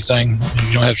insert anything.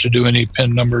 You don't have to do any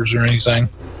PIN numbers or anything.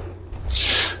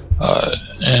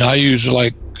 And I use,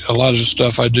 like a lot of the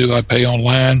stuff I do, I pay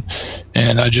online,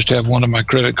 and I just have one of my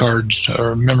credit cards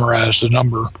or memorize the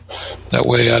number. That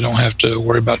way I don't have to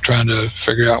worry about trying to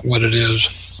figure out what it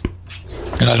is.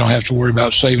 And I don't have to worry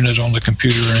about saving it on the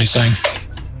computer or anything.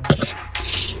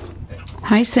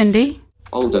 Hi, Cindy.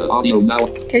 Hold the audio now.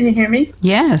 Can you hear me?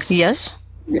 Yes. Yes.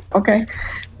 Okay.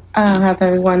 How's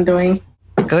everyone doing?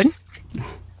 Good.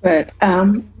 Good.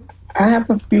 I have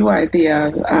a few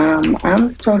ideas.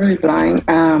 I'm totally blind.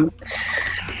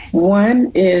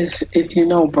 One is, if you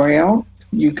know Braille,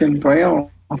 you can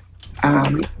Braille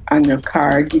on your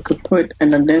card. You could put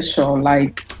an initial,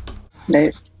 like,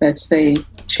 let's say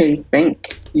Chase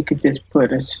Bank. You could just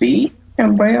put a C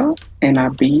in Braille and a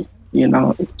B,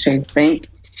 Chase Bank.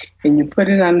 And you put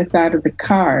it on the side of the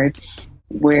card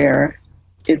where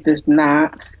it does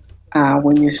not,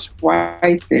 when you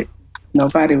swipe it,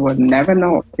 nobody will never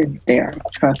know it's there.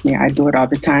 Trust me, I do it all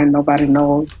the time. Nobody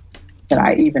knows that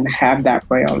I even have that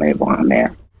Braille label on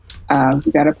there.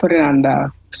 You got to put it on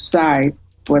the side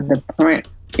where the print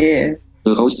is.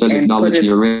 The host has acknowledged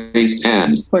your raised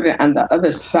hand. Put it on the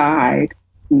other side,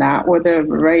 not where the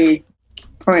raised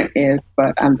print is,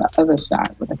 but on the other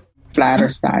side, where the flatter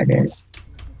side is.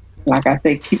 Like I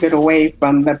say, keep it away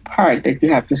from the part that you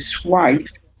have to swipe,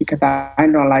 because I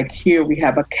know, like here we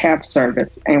have a cab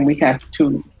service and we have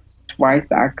to swipe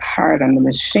our card on the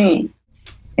machine.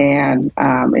 And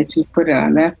if you put it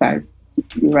on that side,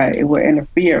 you're right, it will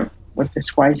interfere with the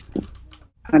swiping.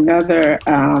 Another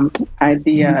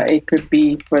idea, it could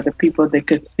be for the people that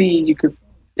could see,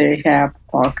 they have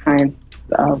all kinds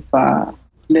of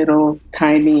little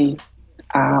tiny,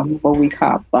 what we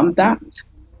call bump dots.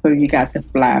 So you got the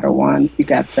flatter ones, you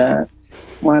got the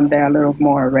one that are a little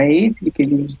more raised, you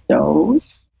can use those.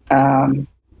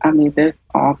 There's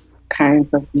all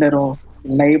kinds of little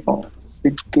labels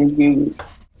that you can use.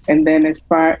 And then as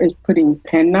far as putting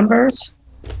PIN numbers,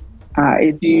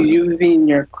 if you're using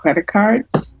your credit card,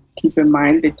 keep in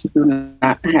mind that you do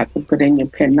not have to put in your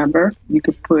PIN number. You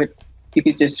could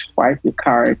just swipe your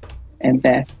card and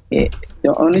that's it.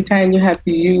 The only time you have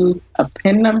to use a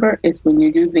PIN number is when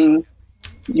you're using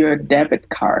your debit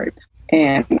card.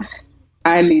 And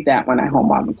I leave that one at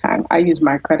home all the time. I use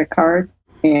my credit card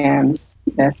and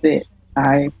that's it.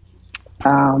 I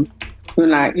do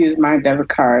not use my debit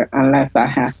card unless I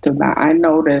have to. Now, I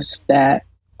noticed that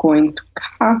going to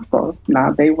Costco,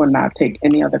 now they will not take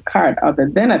any other card other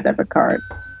than a debit card.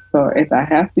 So if I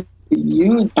have to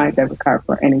use my debit card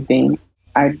for anything,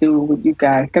 I do with you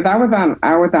guys. Because I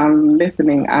was on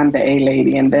listening on the A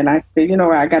Lady, and then I said,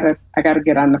 I gotta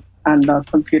get on the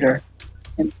computer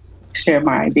and share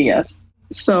my ideas.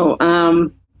 So I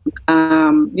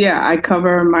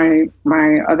cover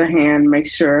my other hand, make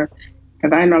sure.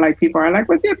 Because I know, like, people are like,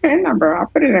 what's your PIN number? I'll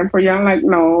put it in for you. I'm like,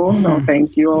 no,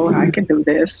 thank you. I can do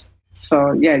this.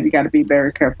 So, yeah, you got to be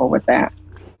very careful with that.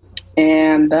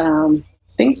 And I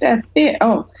think that's it.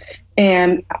 Oh,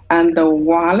 and on the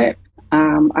wallet,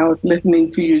 I was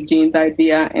listening to Eugene's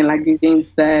idea. And like Eugene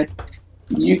said,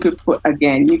 you could put, I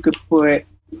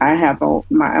have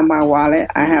my wallet,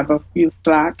 I have a few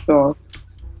slots. So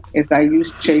if I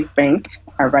use Chase Bank,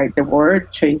 I write the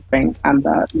word Chase Bank on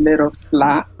the little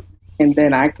slot. And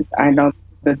then I know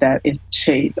that is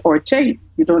Chase or Chase.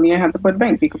 You don't even have to put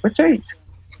bank. You can put Chase.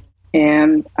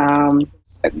 And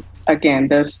again,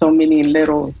 there's so many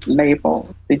little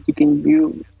labels that you can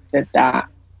use. The dot,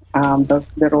 the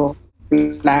little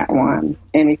flat one,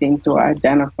 anything to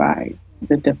identify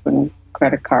the different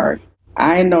credit cards.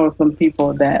 I know some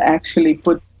people that actually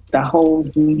put the whole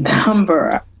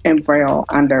number in Braille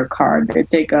on their card. They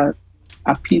take a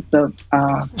piece of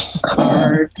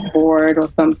cardboard or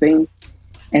something,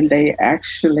 and they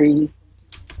actually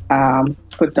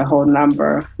put the whole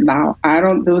number. Now, I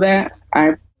don't do that.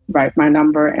 I write my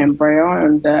number in Braille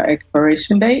and the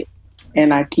expiration date,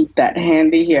 and I keep that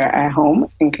handy here at home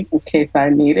in case I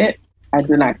need it. I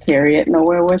do not carry it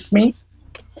nowhere with me,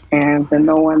 and then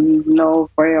no one knows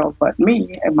Braille but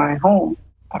me in my home.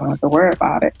 I don't have to worry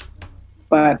about it.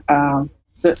 But I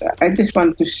just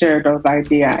wanted to share those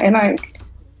ideas. And I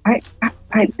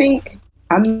think,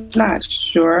 I'm not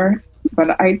sure,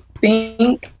 but I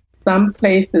think some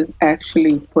places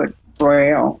actually put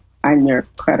Braille on your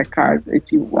credit card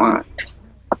if you want.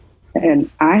 And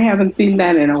I haven't seen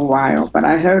that in a while, but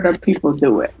I heard of people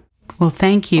do it. Well,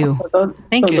 thank you.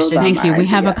 Thank you. Thank you. We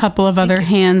have a couple of other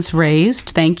hands raised.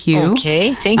 Thank you.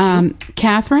 Okay, thank you.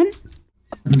 Catherine?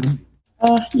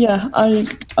 Yeah, I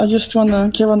just want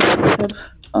to give another tip.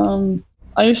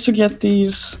 I used to get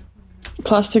these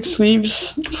plastic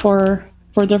sleeves for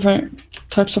different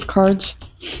types of cards,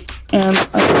 and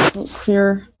I put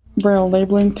clear Braille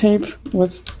labeling tape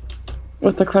with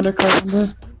the credit card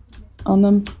number on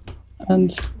them,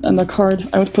 and the card.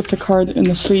 I would put the card in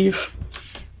the sleeve,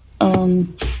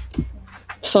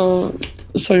 so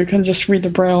you can just read the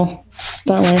Braille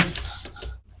that way.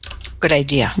 Good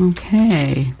idea.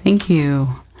 Okay, thank you.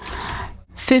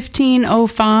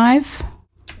 1505.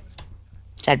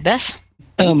 Is that Beth?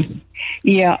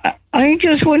 Yeah, I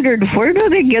just wondered, where do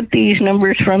they get these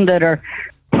numbers from that are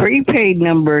prepaid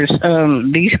numbers?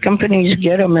 These companies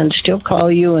get them and still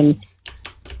call you and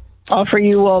offer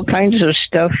you all kinds of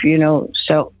stuff,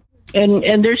 so,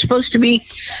 and they're supposed to be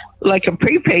like a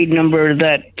prepaid number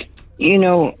that,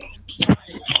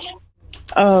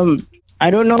 I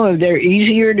don't know if they're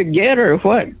easier to get or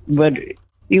what, but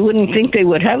you wouldn't think they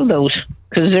would have those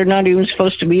because they're not even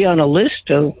supposed to be on a list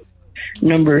of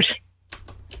numbers.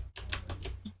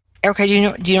 Erica, do you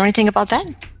know anything about that?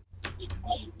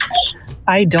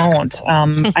 I don't.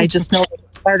 I just know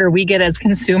the smarter we get as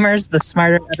consumers, the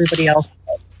smarter everybody else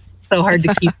gets. So hard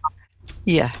to keep.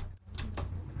 Yeah.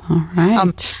 All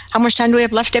right. How much time do we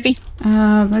have left, Debbie?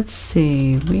 Let's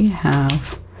see. We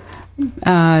have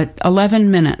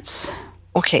 11 minutes.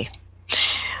 Okay.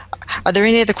 Are there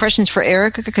any other questions for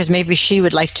Erica? Because maybe she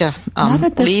would like to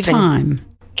leave and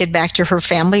get back to her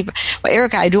family. Well,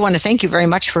 Erica, I do want to thank you very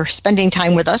much for spending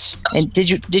time with us. And did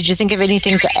you think of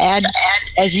anything to add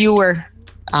as you were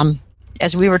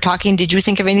as we were talking? Did you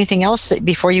think of anything else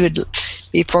before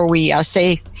we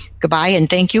say goodbye and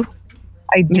thank you?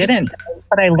 I didn't,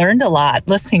 but I learned a lot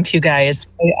listening to you guys.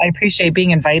 I appreciate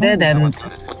being invited, and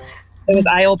it was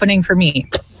eye-opening for me.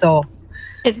 So.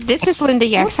 This is Linda.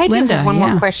 Yes, I do have one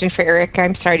more question for Eric.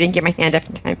 I'm sorry, I didn't get my hand up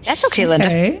in time. That's okay, Linda.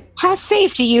 Okay. How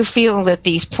safe do you feel that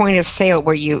these point of sale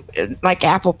where you, like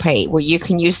Apple Pay, where you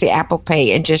can use the Apple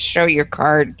Pay and just show your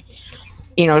card,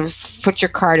 put your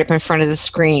card up in front of the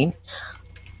screen?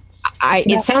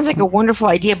 It sounds like a wonderful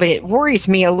idea, but it worries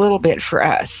me a little bit for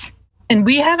us. And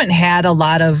we haven't had a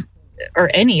lot of, or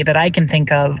any that I can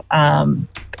think of,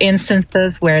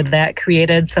 instances where that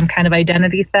created some kind of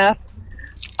identity theft.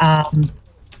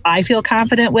 I feel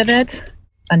confident with it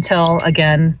until,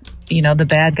 again, the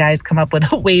bad guys come up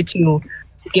with a way to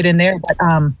get in there. But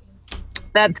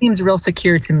that seems real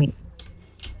secure to me.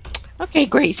 Okay,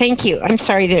 great. Thank you. I'm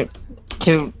sorry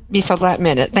to be so last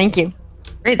minute. Thank you.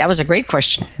 Great. That was a great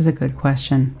question. That is a good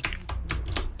question.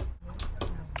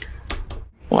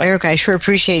 Well, Erica, I sure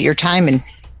appreciate your time and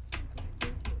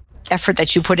effort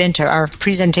that you put into our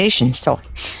presentation. So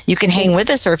you can hang with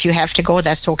us, or if you have to go,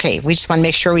 that's okay. We just want to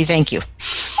make sure we thank you.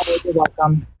 You're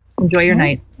welcome. Enjoy your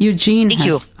night. Eugene. Thank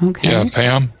you. Okay. Yeah,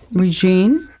 Pam.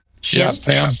 Eugene? Yeah,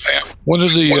 Pam. One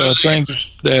of the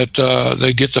things that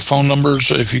they get the phone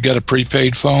numbers if you got a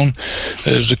prepaid phone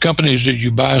is the companies that you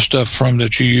buy stuff from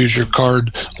that you use your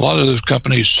card. A lot of those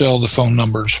companies sell the phone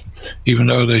numbers, even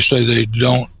though they say they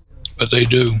don't, but they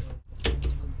do.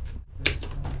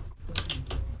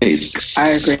 I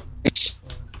agree.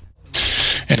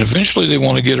 And eventually they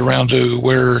want to get around to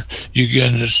where you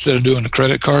can, instead of doing the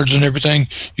credit cards and everything,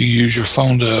 you use your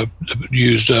phone to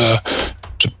use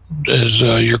as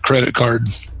your credit card.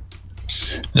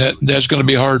 That's going to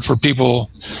be hard for people.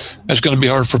 That's going to be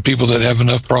hard for people that have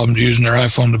enough problems using their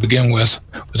iPhone to begin with,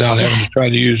 without having to try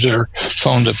to use their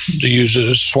phone to use it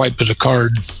as swipe as a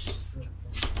card.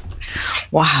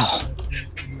 Wow.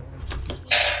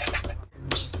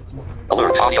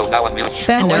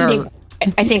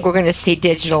 I think we're going to see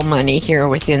digital money here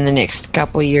within the next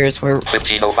couple of years where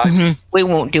we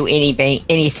won't do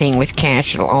anything with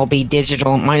cash. It'll all be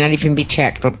digital. It might not even be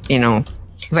checked,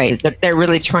 Right. They're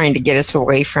really trying to get us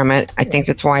away from it. I think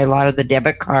that's why a lot of the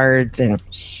debit cards and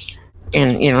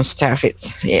stuff,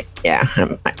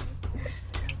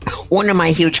 one of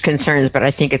my huge concerns, but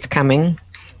I think it's coming.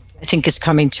 I think it's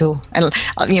coming too. And,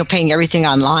 paying everything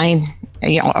online,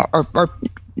 or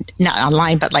not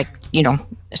online, but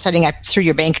setting up through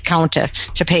your bank account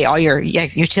to pay all your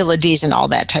utilities and all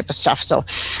that type of stuff. So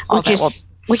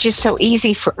which is so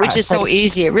easy for us. Which is so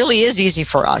easy. It really is easy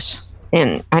for us.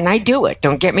 And I do it.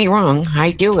 Don't get me wrong.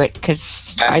 I do it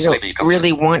because I don't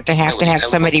really want to have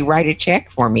somebody write a check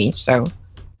for me. So,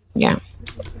 yeah.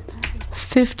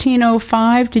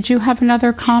 1505. Did you have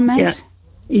another comment?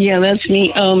 Yeah, that's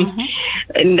me.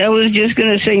 And I was just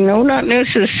going to say, no, not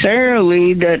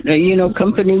necessarily that,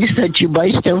 companies that you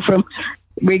buy stuff from,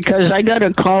 because I got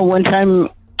a call one time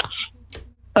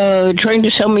trying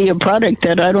to sell me a product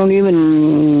that I don't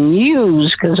even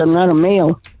use because I'm not a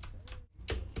male.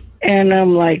 And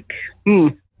I'm like,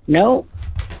 no,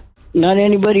 not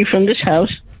anybody from this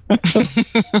house.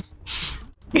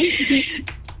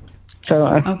 So,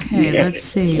 okay, yeah, let's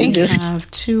see. We have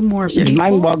two more people. It's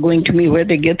mind-boggling to me where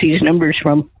they get these numbers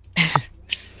from.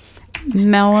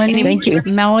 Melanie, thank you.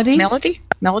 Melody?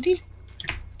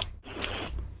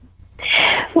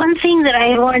 One thing that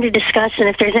I wanted to discuss, and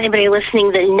if there's anybody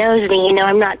listening that knows me,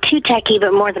 I'm not too techy,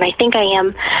 but more than I think I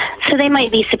am, so they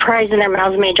might be surprised and their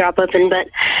mouths may drop open, but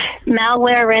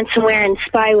malware, ransomware, and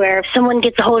spyware, if someone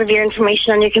gets a hold of your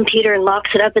information on your computer and locks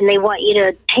it up and they want you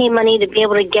to pay money to be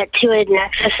able to get to it and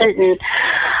access it, and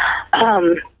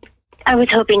I was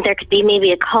hoping there could be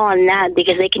maybe a call on that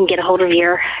because they can get a hold of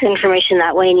your information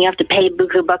that way and you have to pay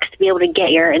buku bucks to be able to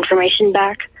get your information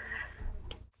back.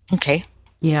 Okay.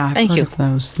 Yeah, I've heard of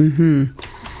those. Mm-hmm.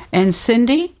 And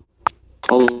Cindy?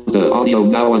 Hold the audio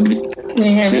now on me. Can you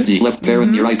hear me? Cindy, left there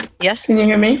and right. Yes. Can you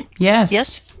hear me? Yes.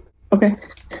 Yes. Okay.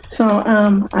 So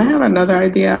I have another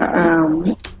idea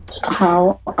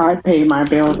how I pay my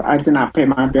bills. I do not pay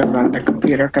my bills on the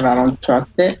computer because I don't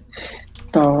trust it.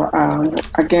 So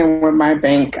again, with my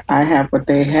bank, I have what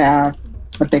they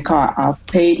call a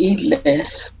payee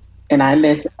list, and I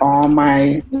list all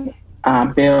my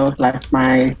bills, like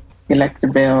my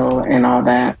electric bill and all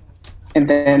that. And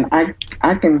then I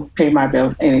can pay my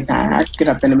bills anytime. I get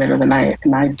up in the middle of the night,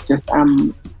 and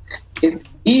it's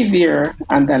easier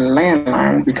on the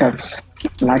landline because,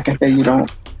 like I said, you don't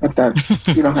have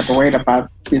to worry about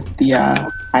the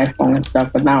iPhone and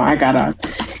stuff. But now I got a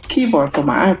keyboard for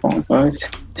my iPhone, so it's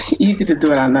easy to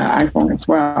do it on the iPhone as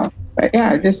well. But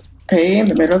yeah, I just pay in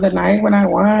the middle of the night when I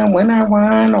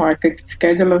want, or I could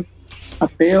schedule a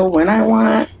bill when I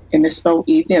want. And it's so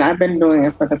easy, and I've been doing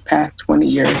it for the past 20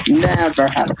 years. Never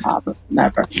had a problem,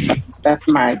 never. That's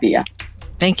my idea.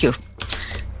 Thank you.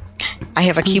 I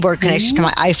have a keyboard connection to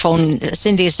my iPhone.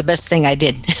 Cindy is the best thing I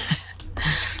did.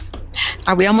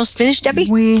 Are we almost finished, Debbie?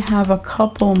 We have a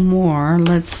couple more.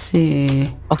 Let's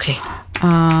see. Okay.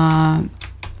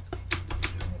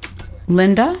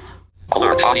 Linda?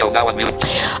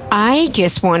 I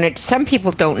just wanted, some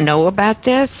people don't know about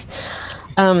this,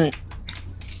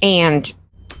 and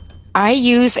I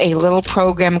use a little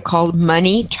program called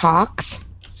Money Talks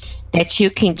that you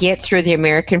can get through the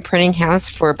American Printing House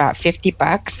for about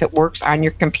 $50. It works on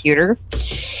your computer,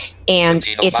 and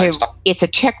it's a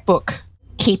checkbook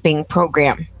keeping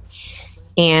program.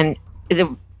 And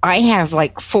I have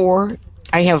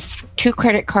I have 2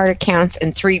 credit card accounts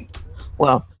and 2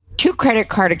 credit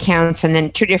card accounts, and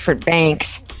then 2 different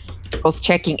banks, both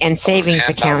checking and savings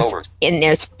accounts in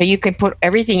there. So you can put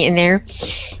everything in there,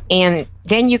 and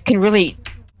then you can really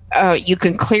you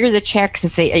can clear the checks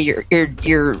and say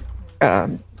your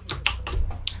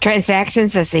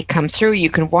transactions as they come through. You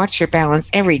can watch your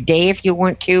balance every day if you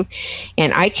want to.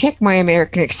 And I check my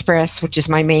American Express, which is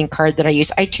my main card that I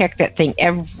use. I check that thing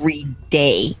every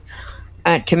day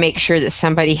to make sure that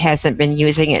somebody hasn't been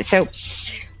using it. So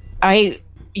I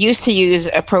used to use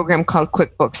a program called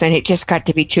QuickBooks, and it just got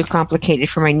to be too complicated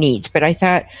for my needs. But I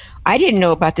thought, I didn't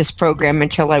know about this program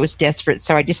until I was desperate,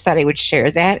 so I just thought I would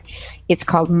share that. It's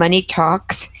called Money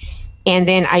Talks. And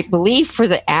then I believe for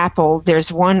the Apple, there's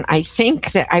one I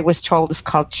think that I was told is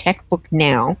called Checkbook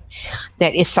Now,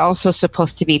 that is also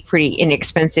supposed to be pretty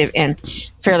inexpensive and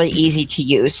fairly easy to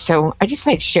use. So I just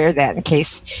like to share that in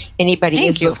case anybody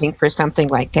is looking for something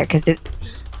like that, because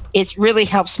it really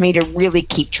helps me to really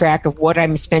keep track of what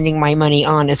I'm spending my money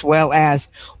on, as well as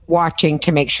watching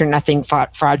to make sure nothing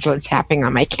fraudulent is happening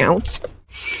on my accounts.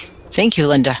 Thank you,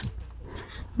 Linda.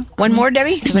 One more,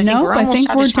 Debbie? Because I think we're almost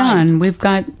out of time. Done. We've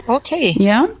got... Okay.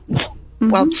 Yeah? Mm-hmm.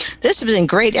 Well, this has been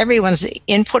great. Everyone's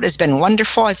input has been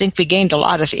wonderful. I think we gained a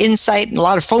lot of insight and a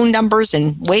lot of phone numbers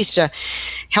and ways to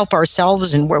help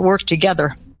ourselves and work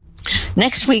together.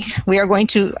 Next week, we are going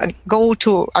to go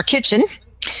to our kitchen,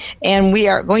 and we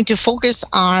are going to focus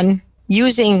on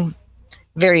using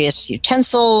various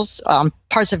utensils,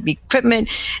 parts of equipment,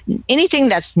 anything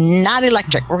that's not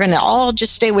electric. We're going to all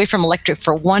just stay away from electric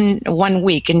for one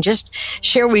week and just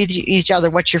share with each other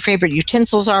what your favorite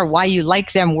utensils are, why you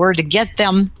like them, where to get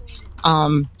them,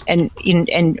 and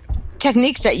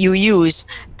techniques that you use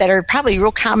that are probably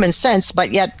real common sense,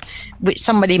 but yet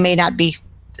somebody may not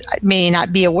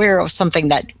be aware of something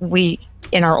that we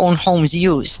in our own homes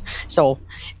use. So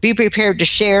be prepared to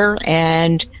share,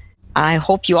 and I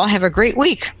hope you all have a great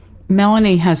week.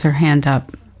 Melanie has her hand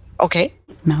up. Okay.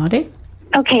 Melody?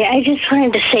 Okay, I just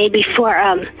wanted to say before,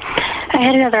 I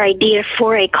had another idea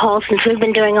for a call since we've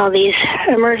been doing all these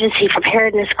emergency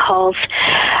preparedness calls.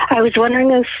 I was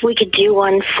wondering if we could do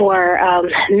one for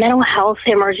mental health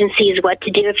emergencies, what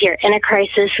to do if you're in a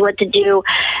crisis, what to do,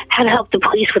 how to help the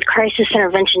police with crisis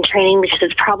intervention training because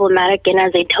it's problematic. And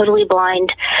as a totally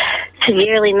blind,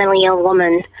 severely mentally ill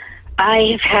woman,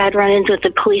 I have had run-ins with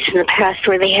the police in the past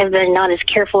where they have been not as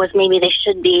careful as maybe they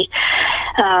should be.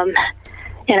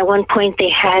 And at one point they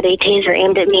had a taser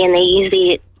aimed at me and they used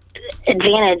the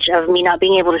advantage of me not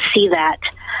being able to see that.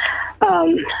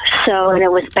 And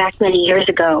it was back many years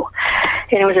ago.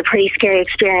 And it was a pretty scary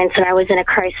experience and I was in a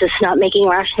crisis not making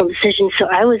rational decisions. So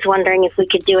I was wondering if we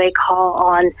could do a call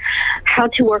on how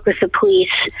to work with the police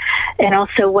and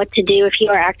also what to do if you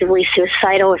are actively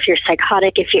suicidal, if you're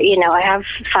psychotic, if you're, I have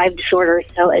 5 disorders.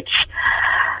 So it's,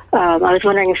 I was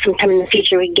wondering if sometime in the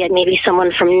future we could get maybe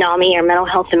someone from NAMI or Mental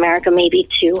Health America maybe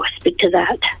to speak to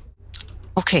that.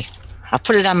 Okay, I'll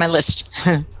put it on my list.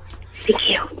 Thank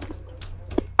you.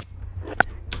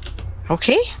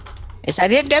 Okay, is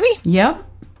that it, Debbie? Yep.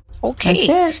 Okay,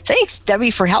 That's it. Thanks,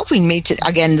 Debbie, for helping me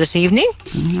again this evening.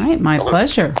 All right, my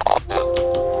pleasure.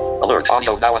 Alert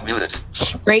audio now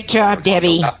unmuted. Great job,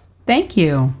 Debbie. Thank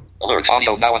you. Alert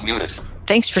audio now unmuted.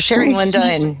 Thanks for sharing, Linda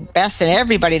and Beth and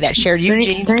everybody that shared.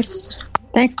 Eugene.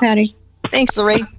 Thanks, Patty. Thanks, Lorraine.